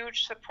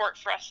huge support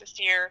for us this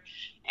year,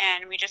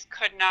 and we just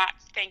could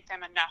not thank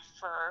them enough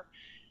for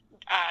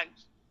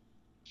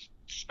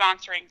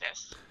sponsoring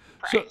this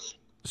prize.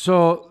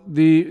 So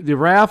the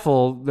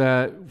raffle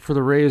that for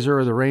the Razor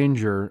or the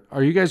Ranger,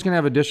 are you guys going to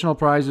have additional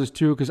prizes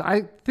too? Because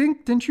I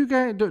think, don't you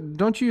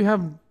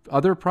have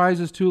other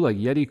prizes too, like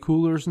Yeti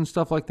coolers and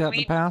stuff like that in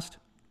the past?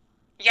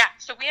 Yeah,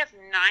 so we have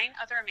 9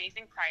 other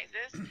amazing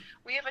prizes.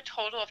 We have a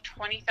total of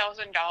 $20,000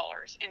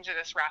 into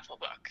this raffle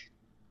book.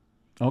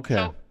 Okay.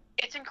 So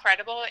it's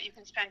incredible that you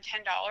can spend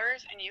 $10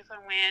 and you can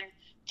win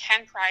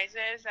 10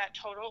 prizes that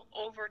total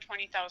over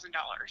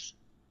 $20,000.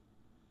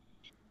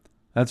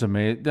 That's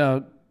amazing.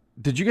 Now,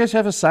 did you guys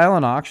have a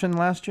silent auction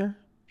last year?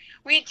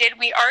 We did.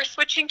 We are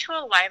switching to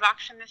a live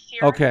auction this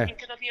year. Okay. I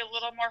think it'll be a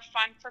little more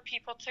fun for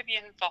people to be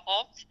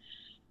involved.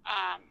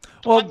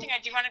 One thing I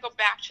do want to go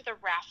back to the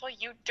raffle,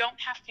 you don't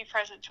have to be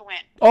present to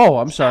win. Oh,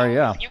 I'm sorry,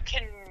 yeah. If you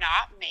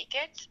cannot make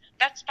it,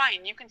 that's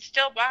fine. You can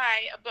still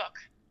buy a book.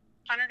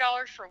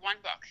 $100 for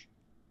one book.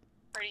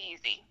 Pretty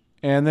easy.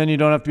 And then you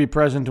don't have to be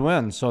present to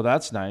win, so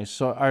that's nice.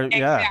 So,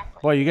 yeah.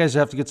 Boy, you guys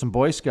have to get some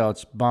Boy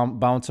Scouts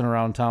bouncing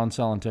around town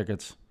selling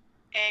tickets.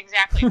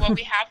 Exactly. Well,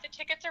 we have the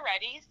tickets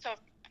already, so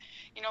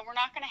we're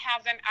not going to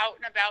have them out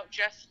and about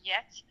just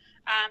yet.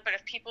 But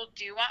if people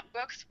do want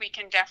books, we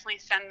can definitely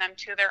send them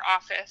to their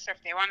office, or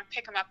if they want to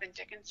pick them up in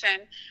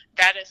Dickinson,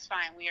 that is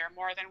fine. We are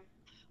more than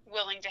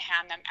willing to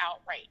hand them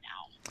out right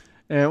now.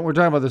 And we're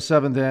talking about the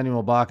 7th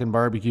annual Bakken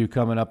Barbecue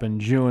coming up in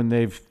June.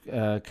 They've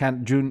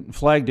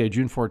Flag Day,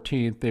 June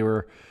 14th. They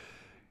were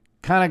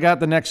kind of got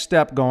the next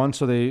step going,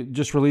 so they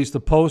just released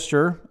the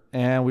poster.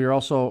 And we were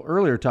also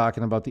earlier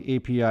talking about the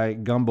API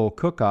Gumbo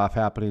Cook-Off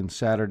happening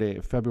Saturday,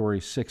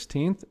 February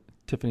 16th.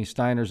 Tiffany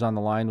Steiner's on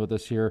the line with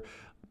us here.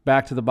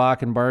 Back to the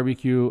Bakken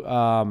Barbecue.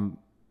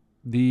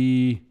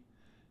 The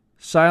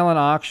silent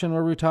auction, what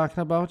were we talking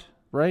about,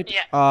 right?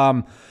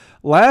 Yeah.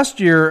 Last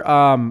year,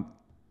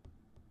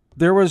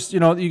 there was,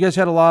 you guys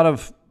had a lot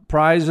of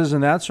prizes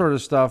and that sort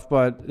of stuff,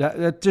 but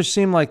that just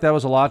seemed like that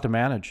was a lot to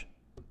manage.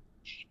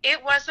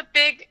 It was a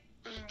big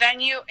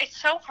venue.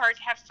 It's so hard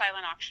to have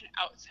silent auction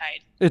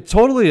outside. It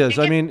totally is.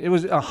 I mean, it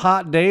was a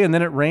hot day and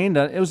then it rained.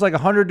 It was like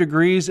 100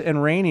 degrees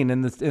and raining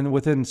in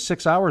within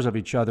 6 hours of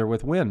each other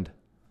with wind.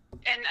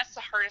 And that's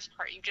the hardest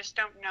part. You just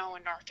don't know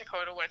in North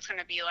Dakota what it's going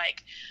to be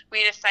like.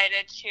 We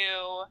decided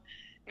to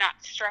not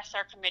stress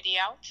our committee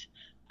out.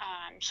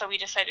 So we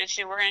decided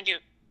we're going to do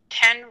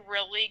 10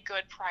 really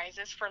good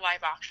prizes for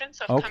live auction.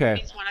 So if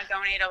companies want to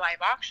donate a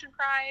live auction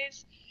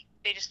prize,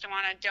 they just don't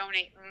want to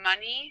donate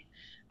money.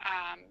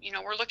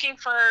 We're looking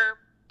for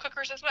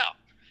cookers as well.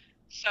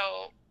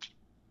 So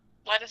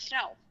let us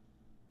know.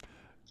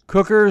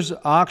 Cookers,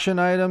 auction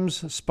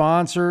items,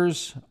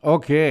 sponsors.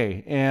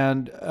 Okay.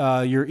 And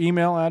your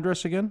email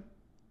address again?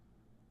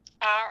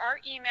 Our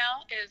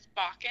email is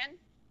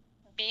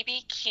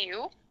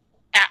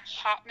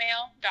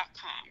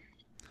bakkenbbq@hotmail.com.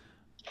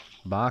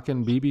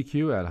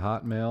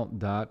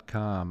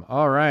 bakkenbbq@hotmail.com.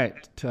 All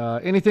right.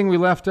 Anything we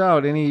left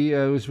out?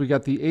 We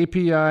got the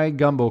API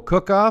Gumbo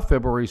Cook-Off,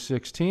 February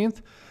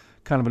 16th.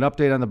 Kind of an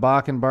update on the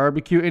Bakken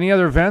Barbecue. Any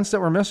other events that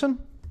we're missing?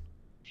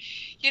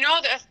 The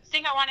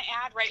thing I want to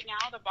add right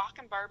now, the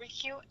Bakken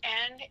Barbecue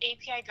and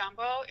API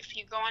Gumbo, if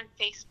you go on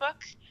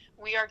Facebook,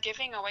 we are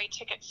giving away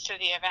tickets to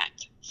the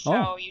event.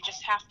 So you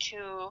just have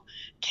to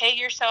tag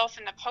yourself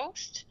in the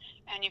post,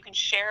 and you can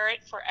share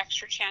it for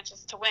extra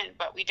chances to win.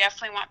 But we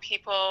definitely want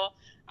people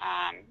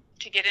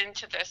to get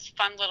into this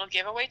fun little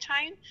giveaway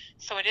time.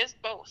 So it is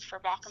both for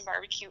Bakken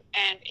Barbecue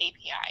and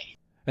API.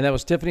 And that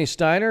was Tiffany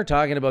Steiner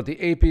talking about the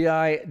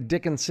API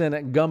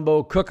Dickinson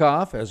Gumbo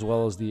Cook-Off as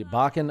well as the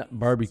Bakken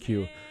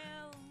Barbecue.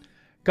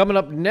 Coming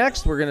up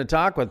next, we're going to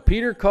talk with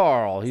Peter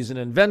Carl. He's an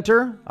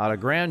inventor out of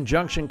Grand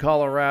Junction,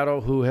 Colorado,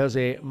 who has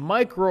a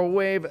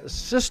microwave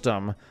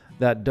system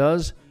that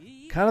does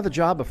kind of the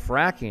job of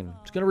fracking.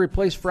 It's going to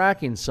replace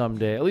fracking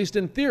someday, at least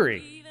in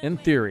theory.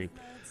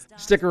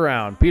 Stick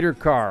around. Peter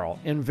Carl,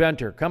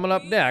 inventor, coming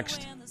up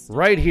next,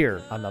 right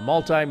here on the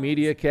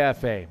Multimedia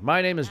Cafe.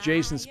 My name is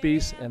Jason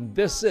Spees, and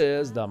this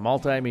is the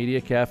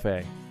Multimedia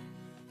Cafe.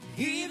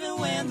 Even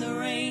when the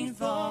rain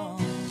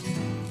falls,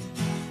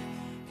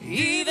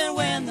 even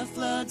when the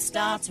flood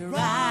starts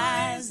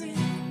rising,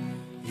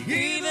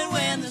 even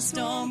when the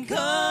storm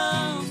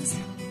comes,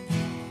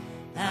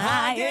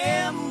 I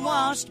am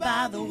washed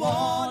by the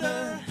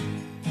water.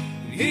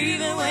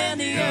 Even when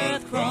the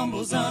earth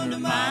crumbles under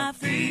my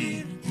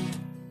feet,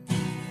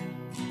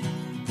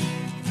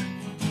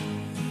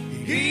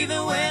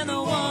 even when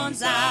the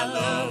ones I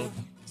love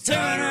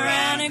turn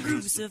around and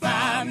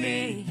crucify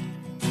me,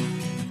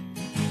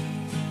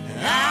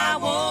 I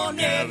won't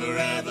ever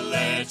ever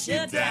let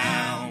you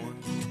down.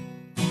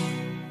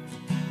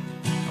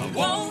 I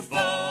won't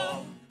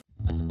fall.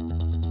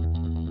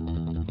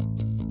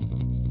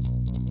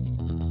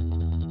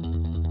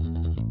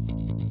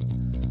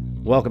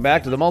 Welcome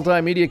back to the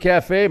Multimedia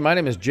Cafe. My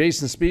name is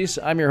Jason Spees.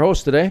 I'm your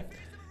host today.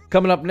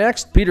 Coming up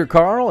next, Peter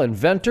Carl,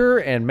 inventor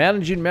and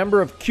managing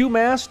member of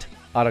QMast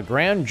out of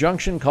Grand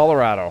Junction,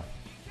 Colorado.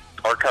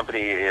 Our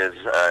company is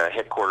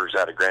headquarters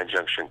out of Grand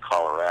Junction,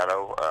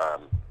 Colorado.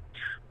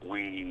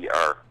 We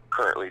are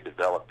currently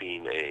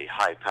developing a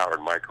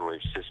high-powered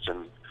microwave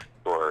system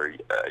for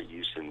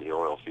use in the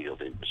oil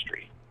field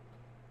industry.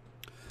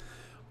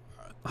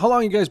 How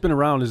long have you guys been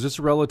around? Is this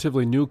a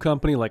relatively new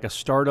company, like a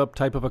startup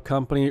type of a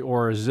company,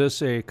 or is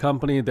this a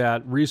company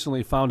that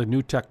recently found a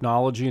new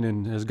technology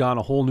and has gone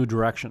a whole new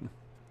direction?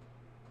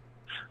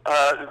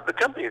 The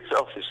company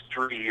itself is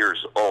 3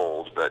 years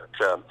old, but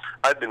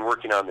I've been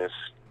working on this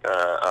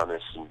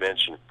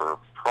invention for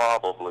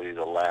probably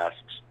the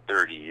last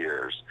 30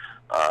 years.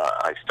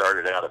 I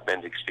started out at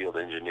Bendix Field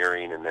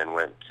Engineering and then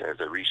went as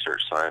a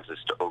research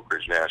scientist to Oak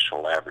Ridge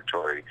National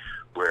Laboratory,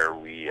 where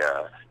we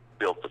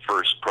built the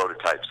first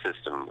prototype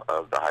system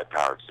of the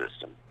high-powered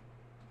system.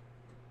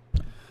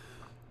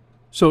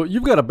 So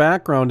you've got a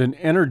background in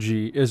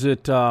energy. Is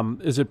it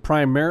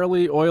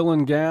primarily oil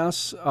and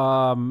gas,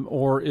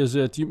 or is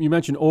it? You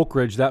mentioned Oak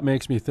Ridge. That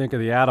makes me think of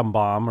the atom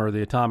bomb or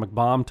the atomic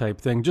bomb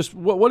type thing. Just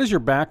what is your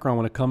background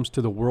when it comes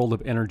to the world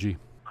of energy?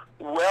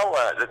 Well,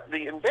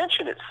 the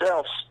invention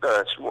itself,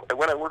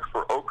 when I worked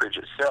for Oak Ridge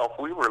itself,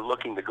 we were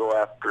looking to go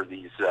after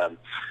these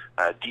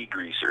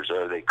degreasers,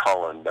 or they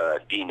call them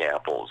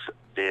denapples,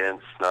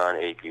 dense,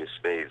 non-aqueous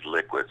phase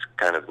liquids,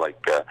 kind of like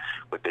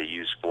what they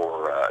use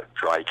for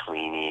dry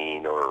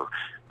cleaning or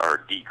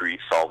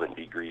solvent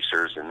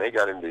degreasers, and they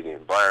got into the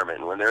environment,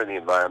 and when they're in the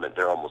environment,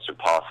 they're almost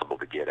impossible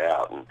to get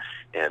out,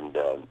 and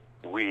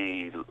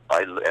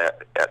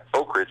at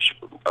Oak Ridge,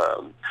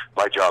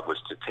 my job was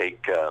to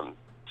take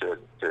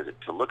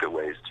to look at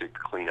ways to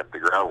clean up the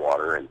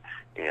groundwater,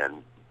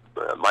 and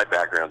my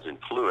background's in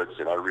fluids,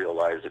 and I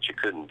realized that you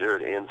couldn't do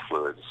it in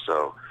fluids,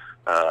 so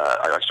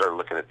I started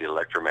looking at the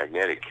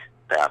electromagnetic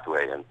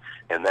pathway,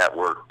 and that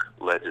work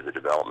led to the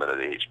development of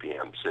the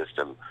HPM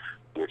system,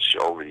 which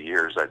over the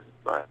years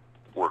I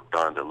worked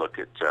on to look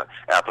at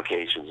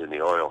applications in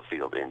the oil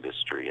field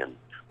industry, and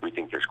we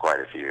think there's quite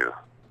a few.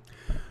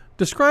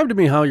 Describe to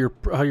me how your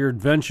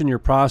invention, your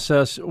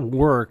process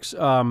works.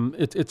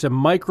 It's a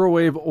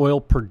microwave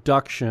oil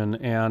production,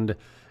 and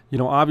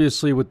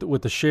obviously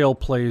with the shale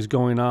plays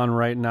going on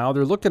right now,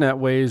 they're looking at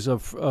ways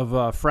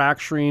of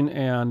fracturing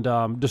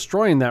and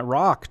destroying that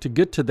rock to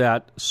get to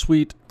that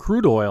sweet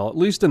crude oil. At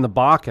least in the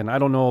Bakken, I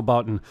don't know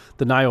about in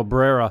the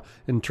Niobrara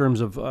in terms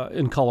of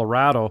in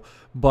Colorado,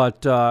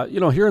 but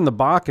here in the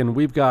Bakken,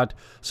 we've got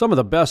some of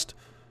the best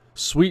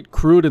sweet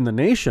crude in the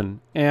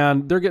nation,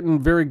 and they're getting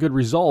very good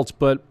results,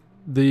 but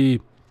the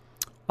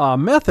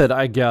method,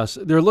 I guess,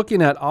 they're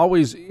looking at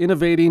always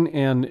innovating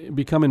and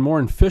becoming more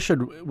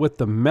efficient with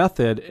the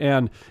method.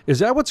 And is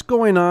that what's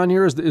going on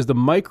here? Is the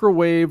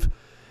microwave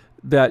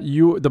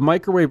the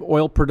microwave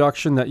oil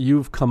production that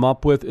you've come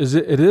up with? Is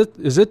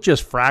it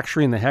just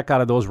fracturing the heck out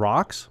of those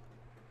rocks?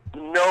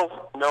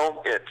 No,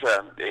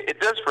 it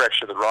does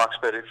fracture the rocks,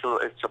 but it's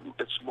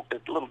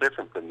a little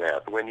different than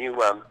that. When you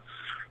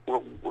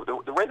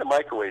the way the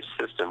microwave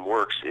system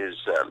works is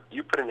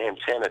you put an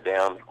antenna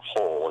down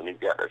hole, and you've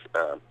got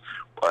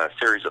a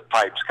series of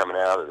pipes coming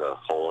out of the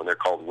hole, and they're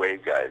called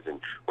waveguides. And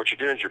what you're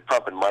doing is you're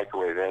pumping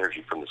microwave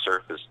energy from the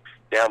surface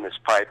down this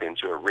pipe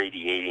into a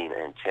radiating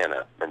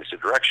antenna, and it's a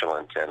directional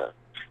antenna.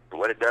 And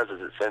what it does is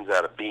it sends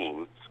out a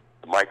beam,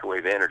 the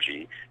microwave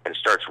energy, and it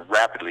starts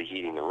rapidly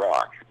heating the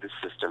rock. This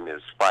system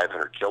is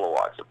 500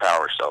 kilowatts of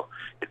power, so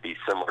it'd be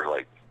similar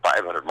like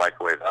 500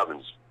 microwave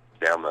ovens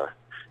down the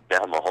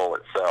hole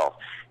itself.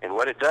 And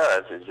what it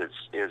does is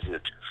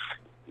it's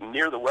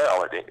near the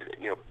well.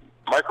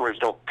 Microwaves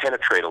don't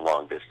penetrate a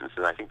long distance,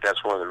 and I think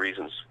that's one of the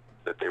reasons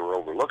that they were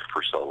overlooked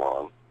for so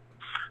long.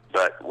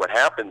 But what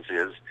happens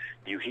is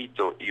you heat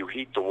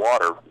the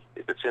water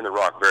that's in the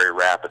rock very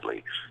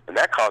rapidly, and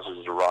that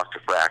causes the rock to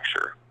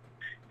fracture.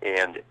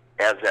 And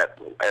as that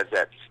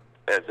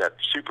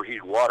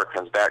superheated water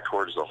comes back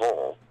towards the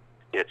hole,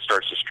 it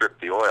starts to strip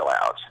the oil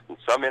out. And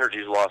some energy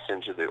is lost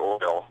into the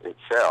oil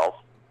itself,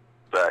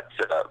 but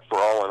for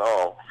all in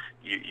all,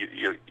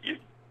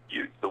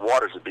 the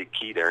water's a big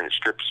key there, and it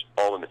strips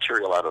all the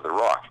material out of the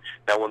rock.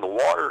 Now, when the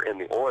water and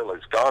the oil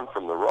is gone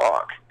from the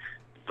rock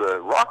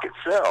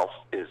itself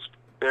is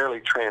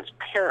fairly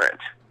transparent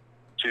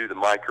to the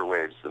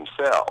microwaves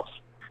themselves.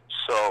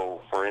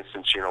 So, for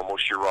instance,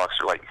 most of your rocks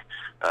are like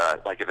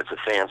if it's a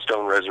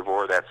sandstone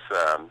reservoir,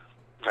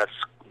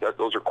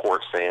 those are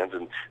quartz sands,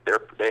 and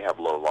they have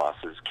low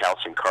losses.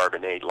 Calcium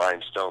carbonate,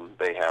 limestone,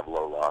 they have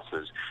low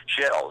losses.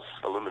 Shells,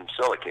 aluminum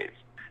silicates,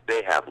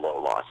 they have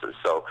low losses.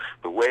 So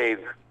the wave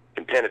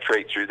can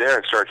penetrate through there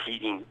and start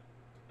heating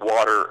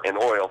water and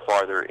oil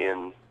farther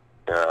in,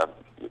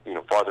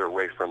 farther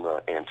away from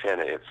the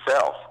antenna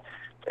itself,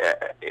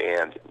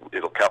 and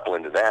it'll couple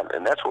into that,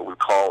 and that's what we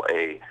call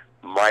a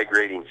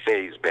migrating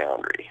phase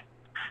boundary.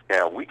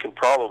 Now, we can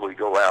probably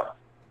go out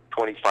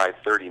 25,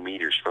 30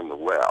 meters from the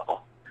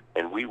well,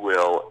 and we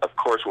will, of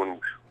course, when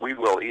we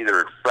will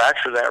either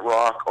fracture that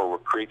rock or we'll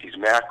create these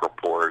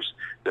macropores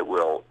that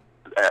will,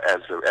 as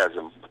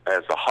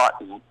the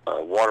hot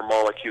water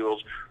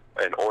molecules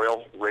and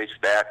oil race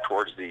back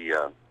towards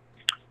the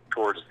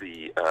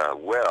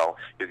well,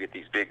 you'll get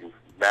these big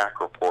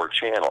macropore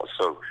channels.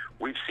 So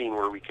we've seen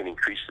where we can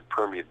increase the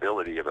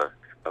permeability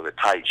of a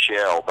tight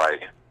shell by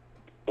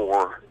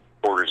 4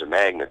 orders of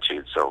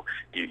magnitude. So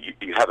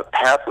you have a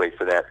pathway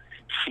for that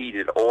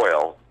heated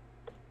oil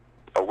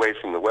away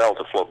from the well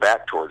to flow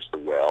back towards the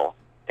well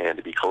and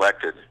to be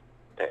collected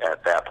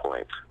at that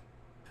point.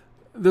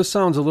 This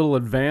sounds a little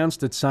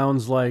advanced. It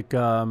sounds like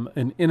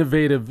an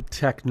innovative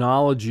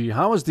technology.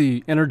 How is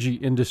the energy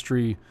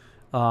industry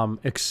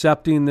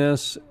accepting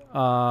this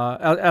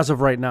as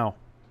of right now?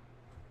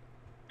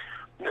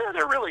 No,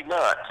 they're really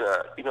not.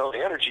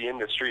 The energy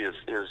industry is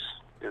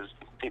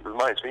it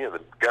reminds me of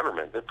the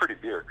government. They're pretty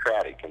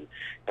bureaucratic, and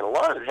a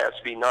lot of it has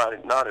to be not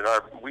in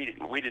our. We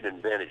didn't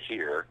invent it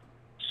here,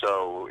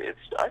 so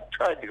I've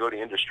tried to go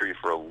to industry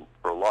for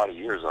a lot of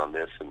years on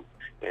this,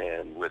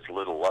 and with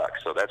little luck.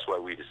 So that's why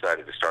we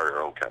decided to start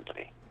our own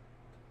company.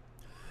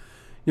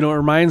 It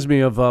reminds me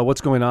of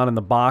what's going on in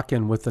the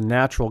Bakken with the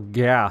natural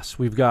gas.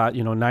 We've got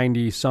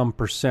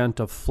 90-some%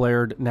 of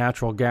flared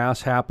natural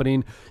gas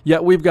happening.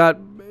 Yet we've got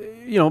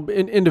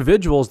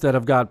individuals that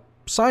have got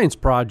science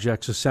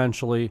projects,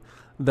 essentially,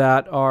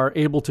 that are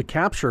able to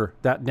capture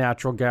that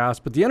natural gas,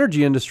 but the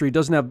energy industry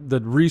doesn't have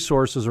the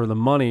resources or the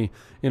money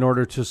in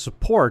order to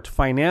support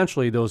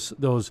financially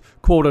those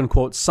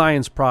quote-unquote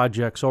science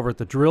projects over at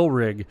the drill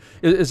rig.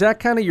 Is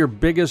that kind of your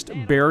biggest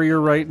barrier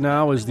right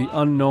now, is the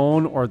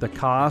unknown or the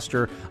cost?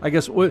 Or I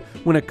guess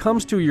when it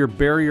comes to your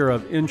barrier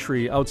of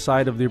entry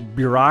outside of the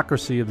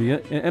bureaucracy of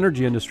the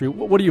energy industry,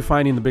 what are you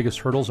finding the biggest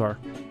hurdles are?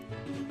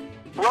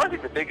 Well, I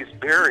think the biggest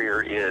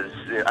barrier is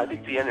I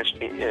think the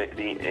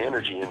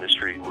energy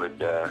industry would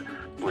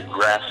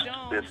grasp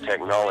this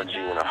technology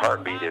in a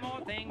heartbeat if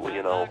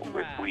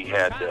we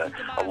had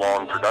a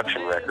long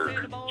production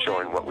record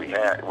showing what we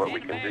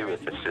can do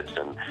with the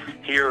system.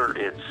 Here,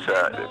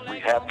 we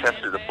have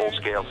tested a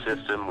full-scale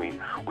system.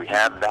 We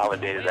have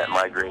validated that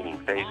migrating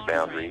phase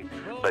boundary,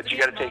 but you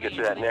got to take it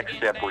to that next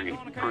step where you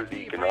prove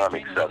the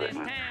economics of it.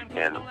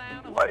 And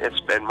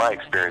it's been my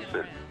experience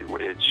that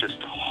it's just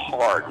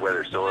hard,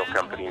 whether it's oil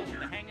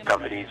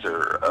companies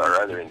or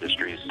other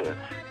industries,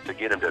 to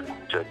get them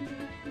to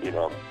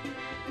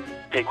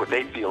take what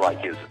they feel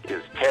like is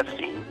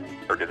testing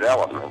or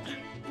development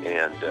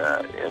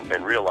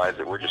and realize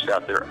that we're just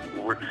out there.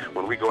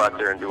 When we go out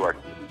there and do our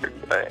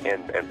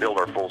and build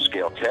our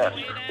full-scale tests,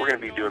 we're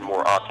going to be doing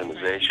more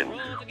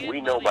optimization.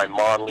 We know by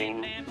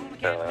modeling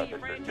that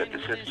the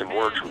system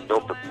works. We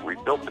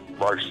built the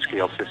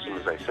large-scale system,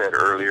 as I said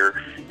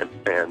earlier,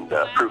 and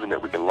proven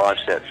that we can launch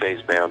that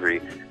phase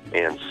boundary.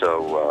 And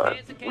so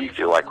we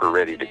feel like we're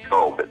ready to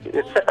go. But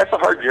that's a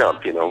hard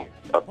jump,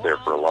 up there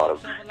for a lot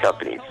of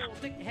companies.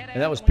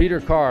 And that was Peter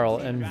Carl,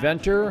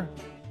 inventor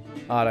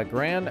out of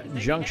Grand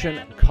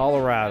Junction,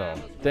 Colorado.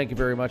 Thank you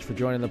very much for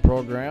joining the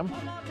program.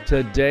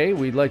 Today,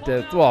 we'd like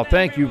to,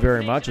 thank you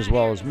very much, as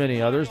well as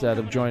many others that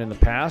have joined in the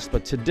past.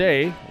 But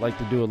today, I'd like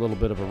to do a little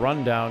bit of a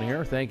rundown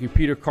here. Thank you,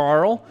 Peter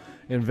Carl,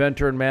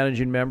 inventor and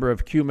managing member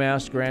of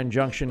QMAS Grand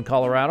Junction,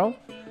 Colorado.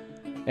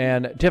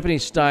 And Tiffany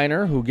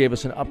Steiner, who gave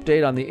us an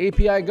update on the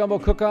API Gumbo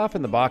Cook-Off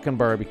and the Bakken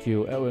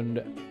Barbecue.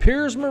 And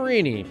Piers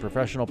Marini,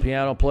 professional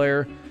piano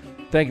player.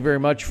 Thank you very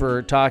much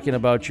for talking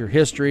about your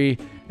history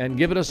and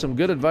giving us some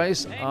good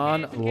advice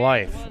on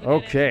life.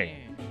 Okay,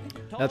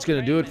 that's going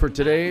to do it for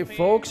today,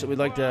 folks. We'd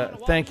like to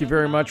thank you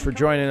very much for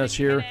joining us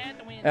here.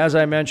 As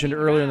I mentioned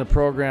earlier in the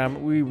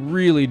program, we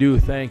really do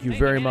thank you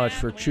very much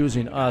for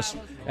choosing us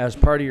as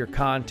part of your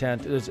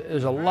content.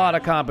 There's a lot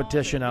of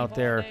competition out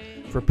there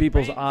for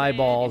people's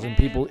eyeballs and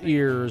people's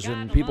ears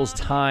and people's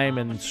time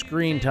and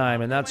screen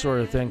time and that sort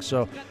of thing.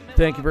 So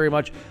thank you very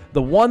much.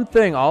 The one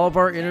thing, all of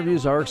our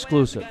interviews are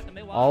exclusive.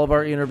 All of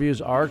our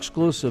interviews are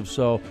exclusive,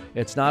 so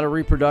it's not a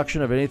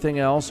reproduction of anything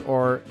else,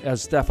 or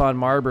as Stefan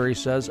Marbury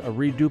says, a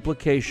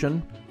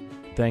reduplication.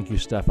 Thank you,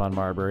 Stefan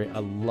Marbury. I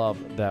love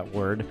that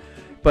word.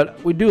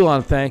 But we do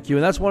want to thank you,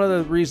 and that's one of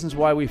the reasons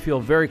why we feel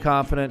very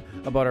confident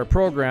about our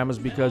program, is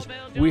because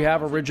we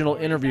have original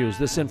interviews.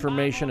 This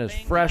information is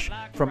fresh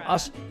from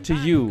us to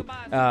you.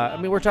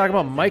 We're talking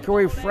about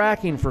microwave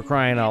fracking, for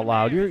crying out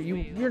loud.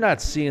 You're not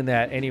seeing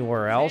that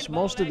anywhere else.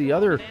 Most of the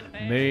other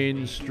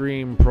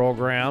mainstream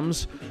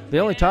programs, they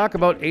only talk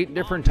about 8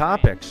 different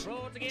topics.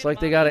 It's like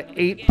they got an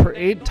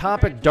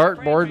 8-topic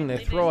dartboard, and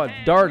they throw a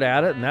dart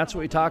at it, and that's what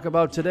we talk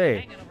about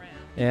today.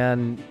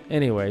 And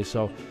anyway,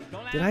 so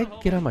did I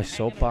get on my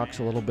soapbox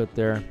a little bit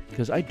there?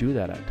 Because I do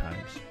that at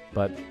times,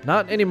 but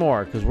not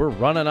anymore because we're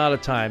running out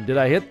of time. Did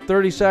I hit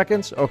 30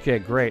 seconds? Okay,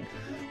 great.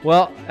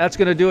 Well, that's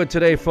going to do it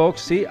today,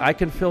 folks. See, I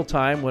can fill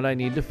time when I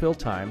need to fill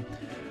time.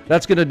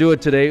 That's going to do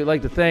it today. I'd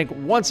like to thank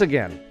once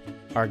again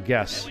our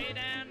guests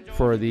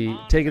for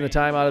taking the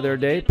time out of their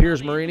day,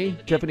 Piers Marini,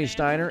 Tiffany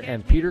Steiner,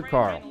 and Peter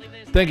Carl.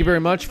 Thank you very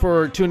much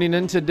for tuning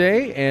in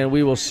today, and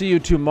we will see you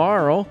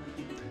tomorrow.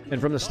 And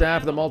from the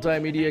staff of the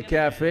Multimedia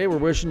Cafe, we're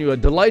wishing you a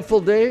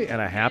delightful day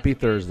and a happy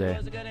Thursday.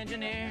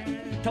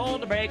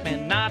 Told the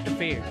brakeman not to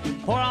fear.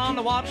 Pour on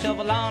the walk,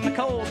 shovel on the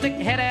coal. Stick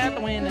your head out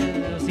the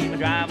window, see my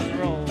drivers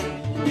roll.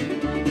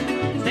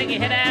 Stick your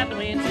head out the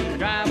window, see my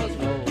drivers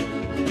roll.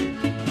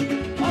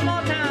 One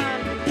more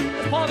time.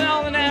 Let's pull it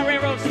on the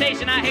railroad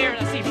station. I hear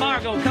and I see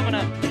Fargo coming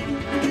up.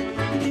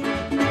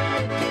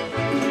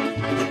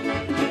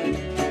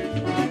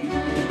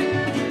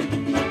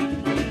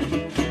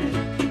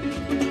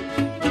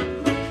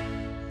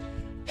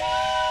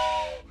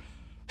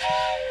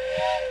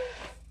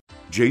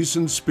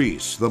 Jason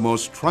Spiess, the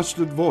most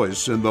trusted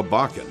voice in the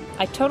Bakken.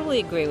 I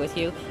totally agree with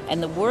you,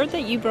 and the word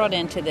that you brought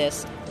into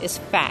this is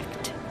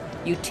fact.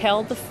 You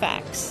tell the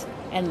facts,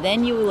 and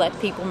then you let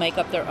people make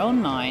up their own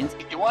minds.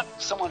 You want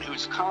someone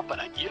who's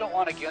competent. You don't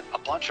want to get a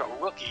bunch of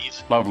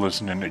rookies. Love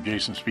listening to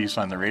Jason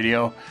Spiess on the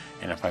radio,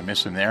 and if I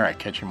miss him there, I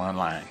catch him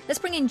online. Let's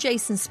bring in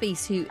Jason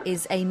Spiess, who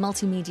is a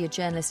multimedia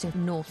journalist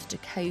in North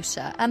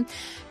Dakota.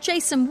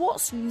 Jason,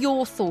 what's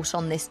your thought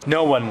on this?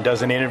 No one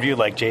does an interview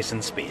like Jason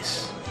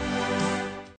Spiess.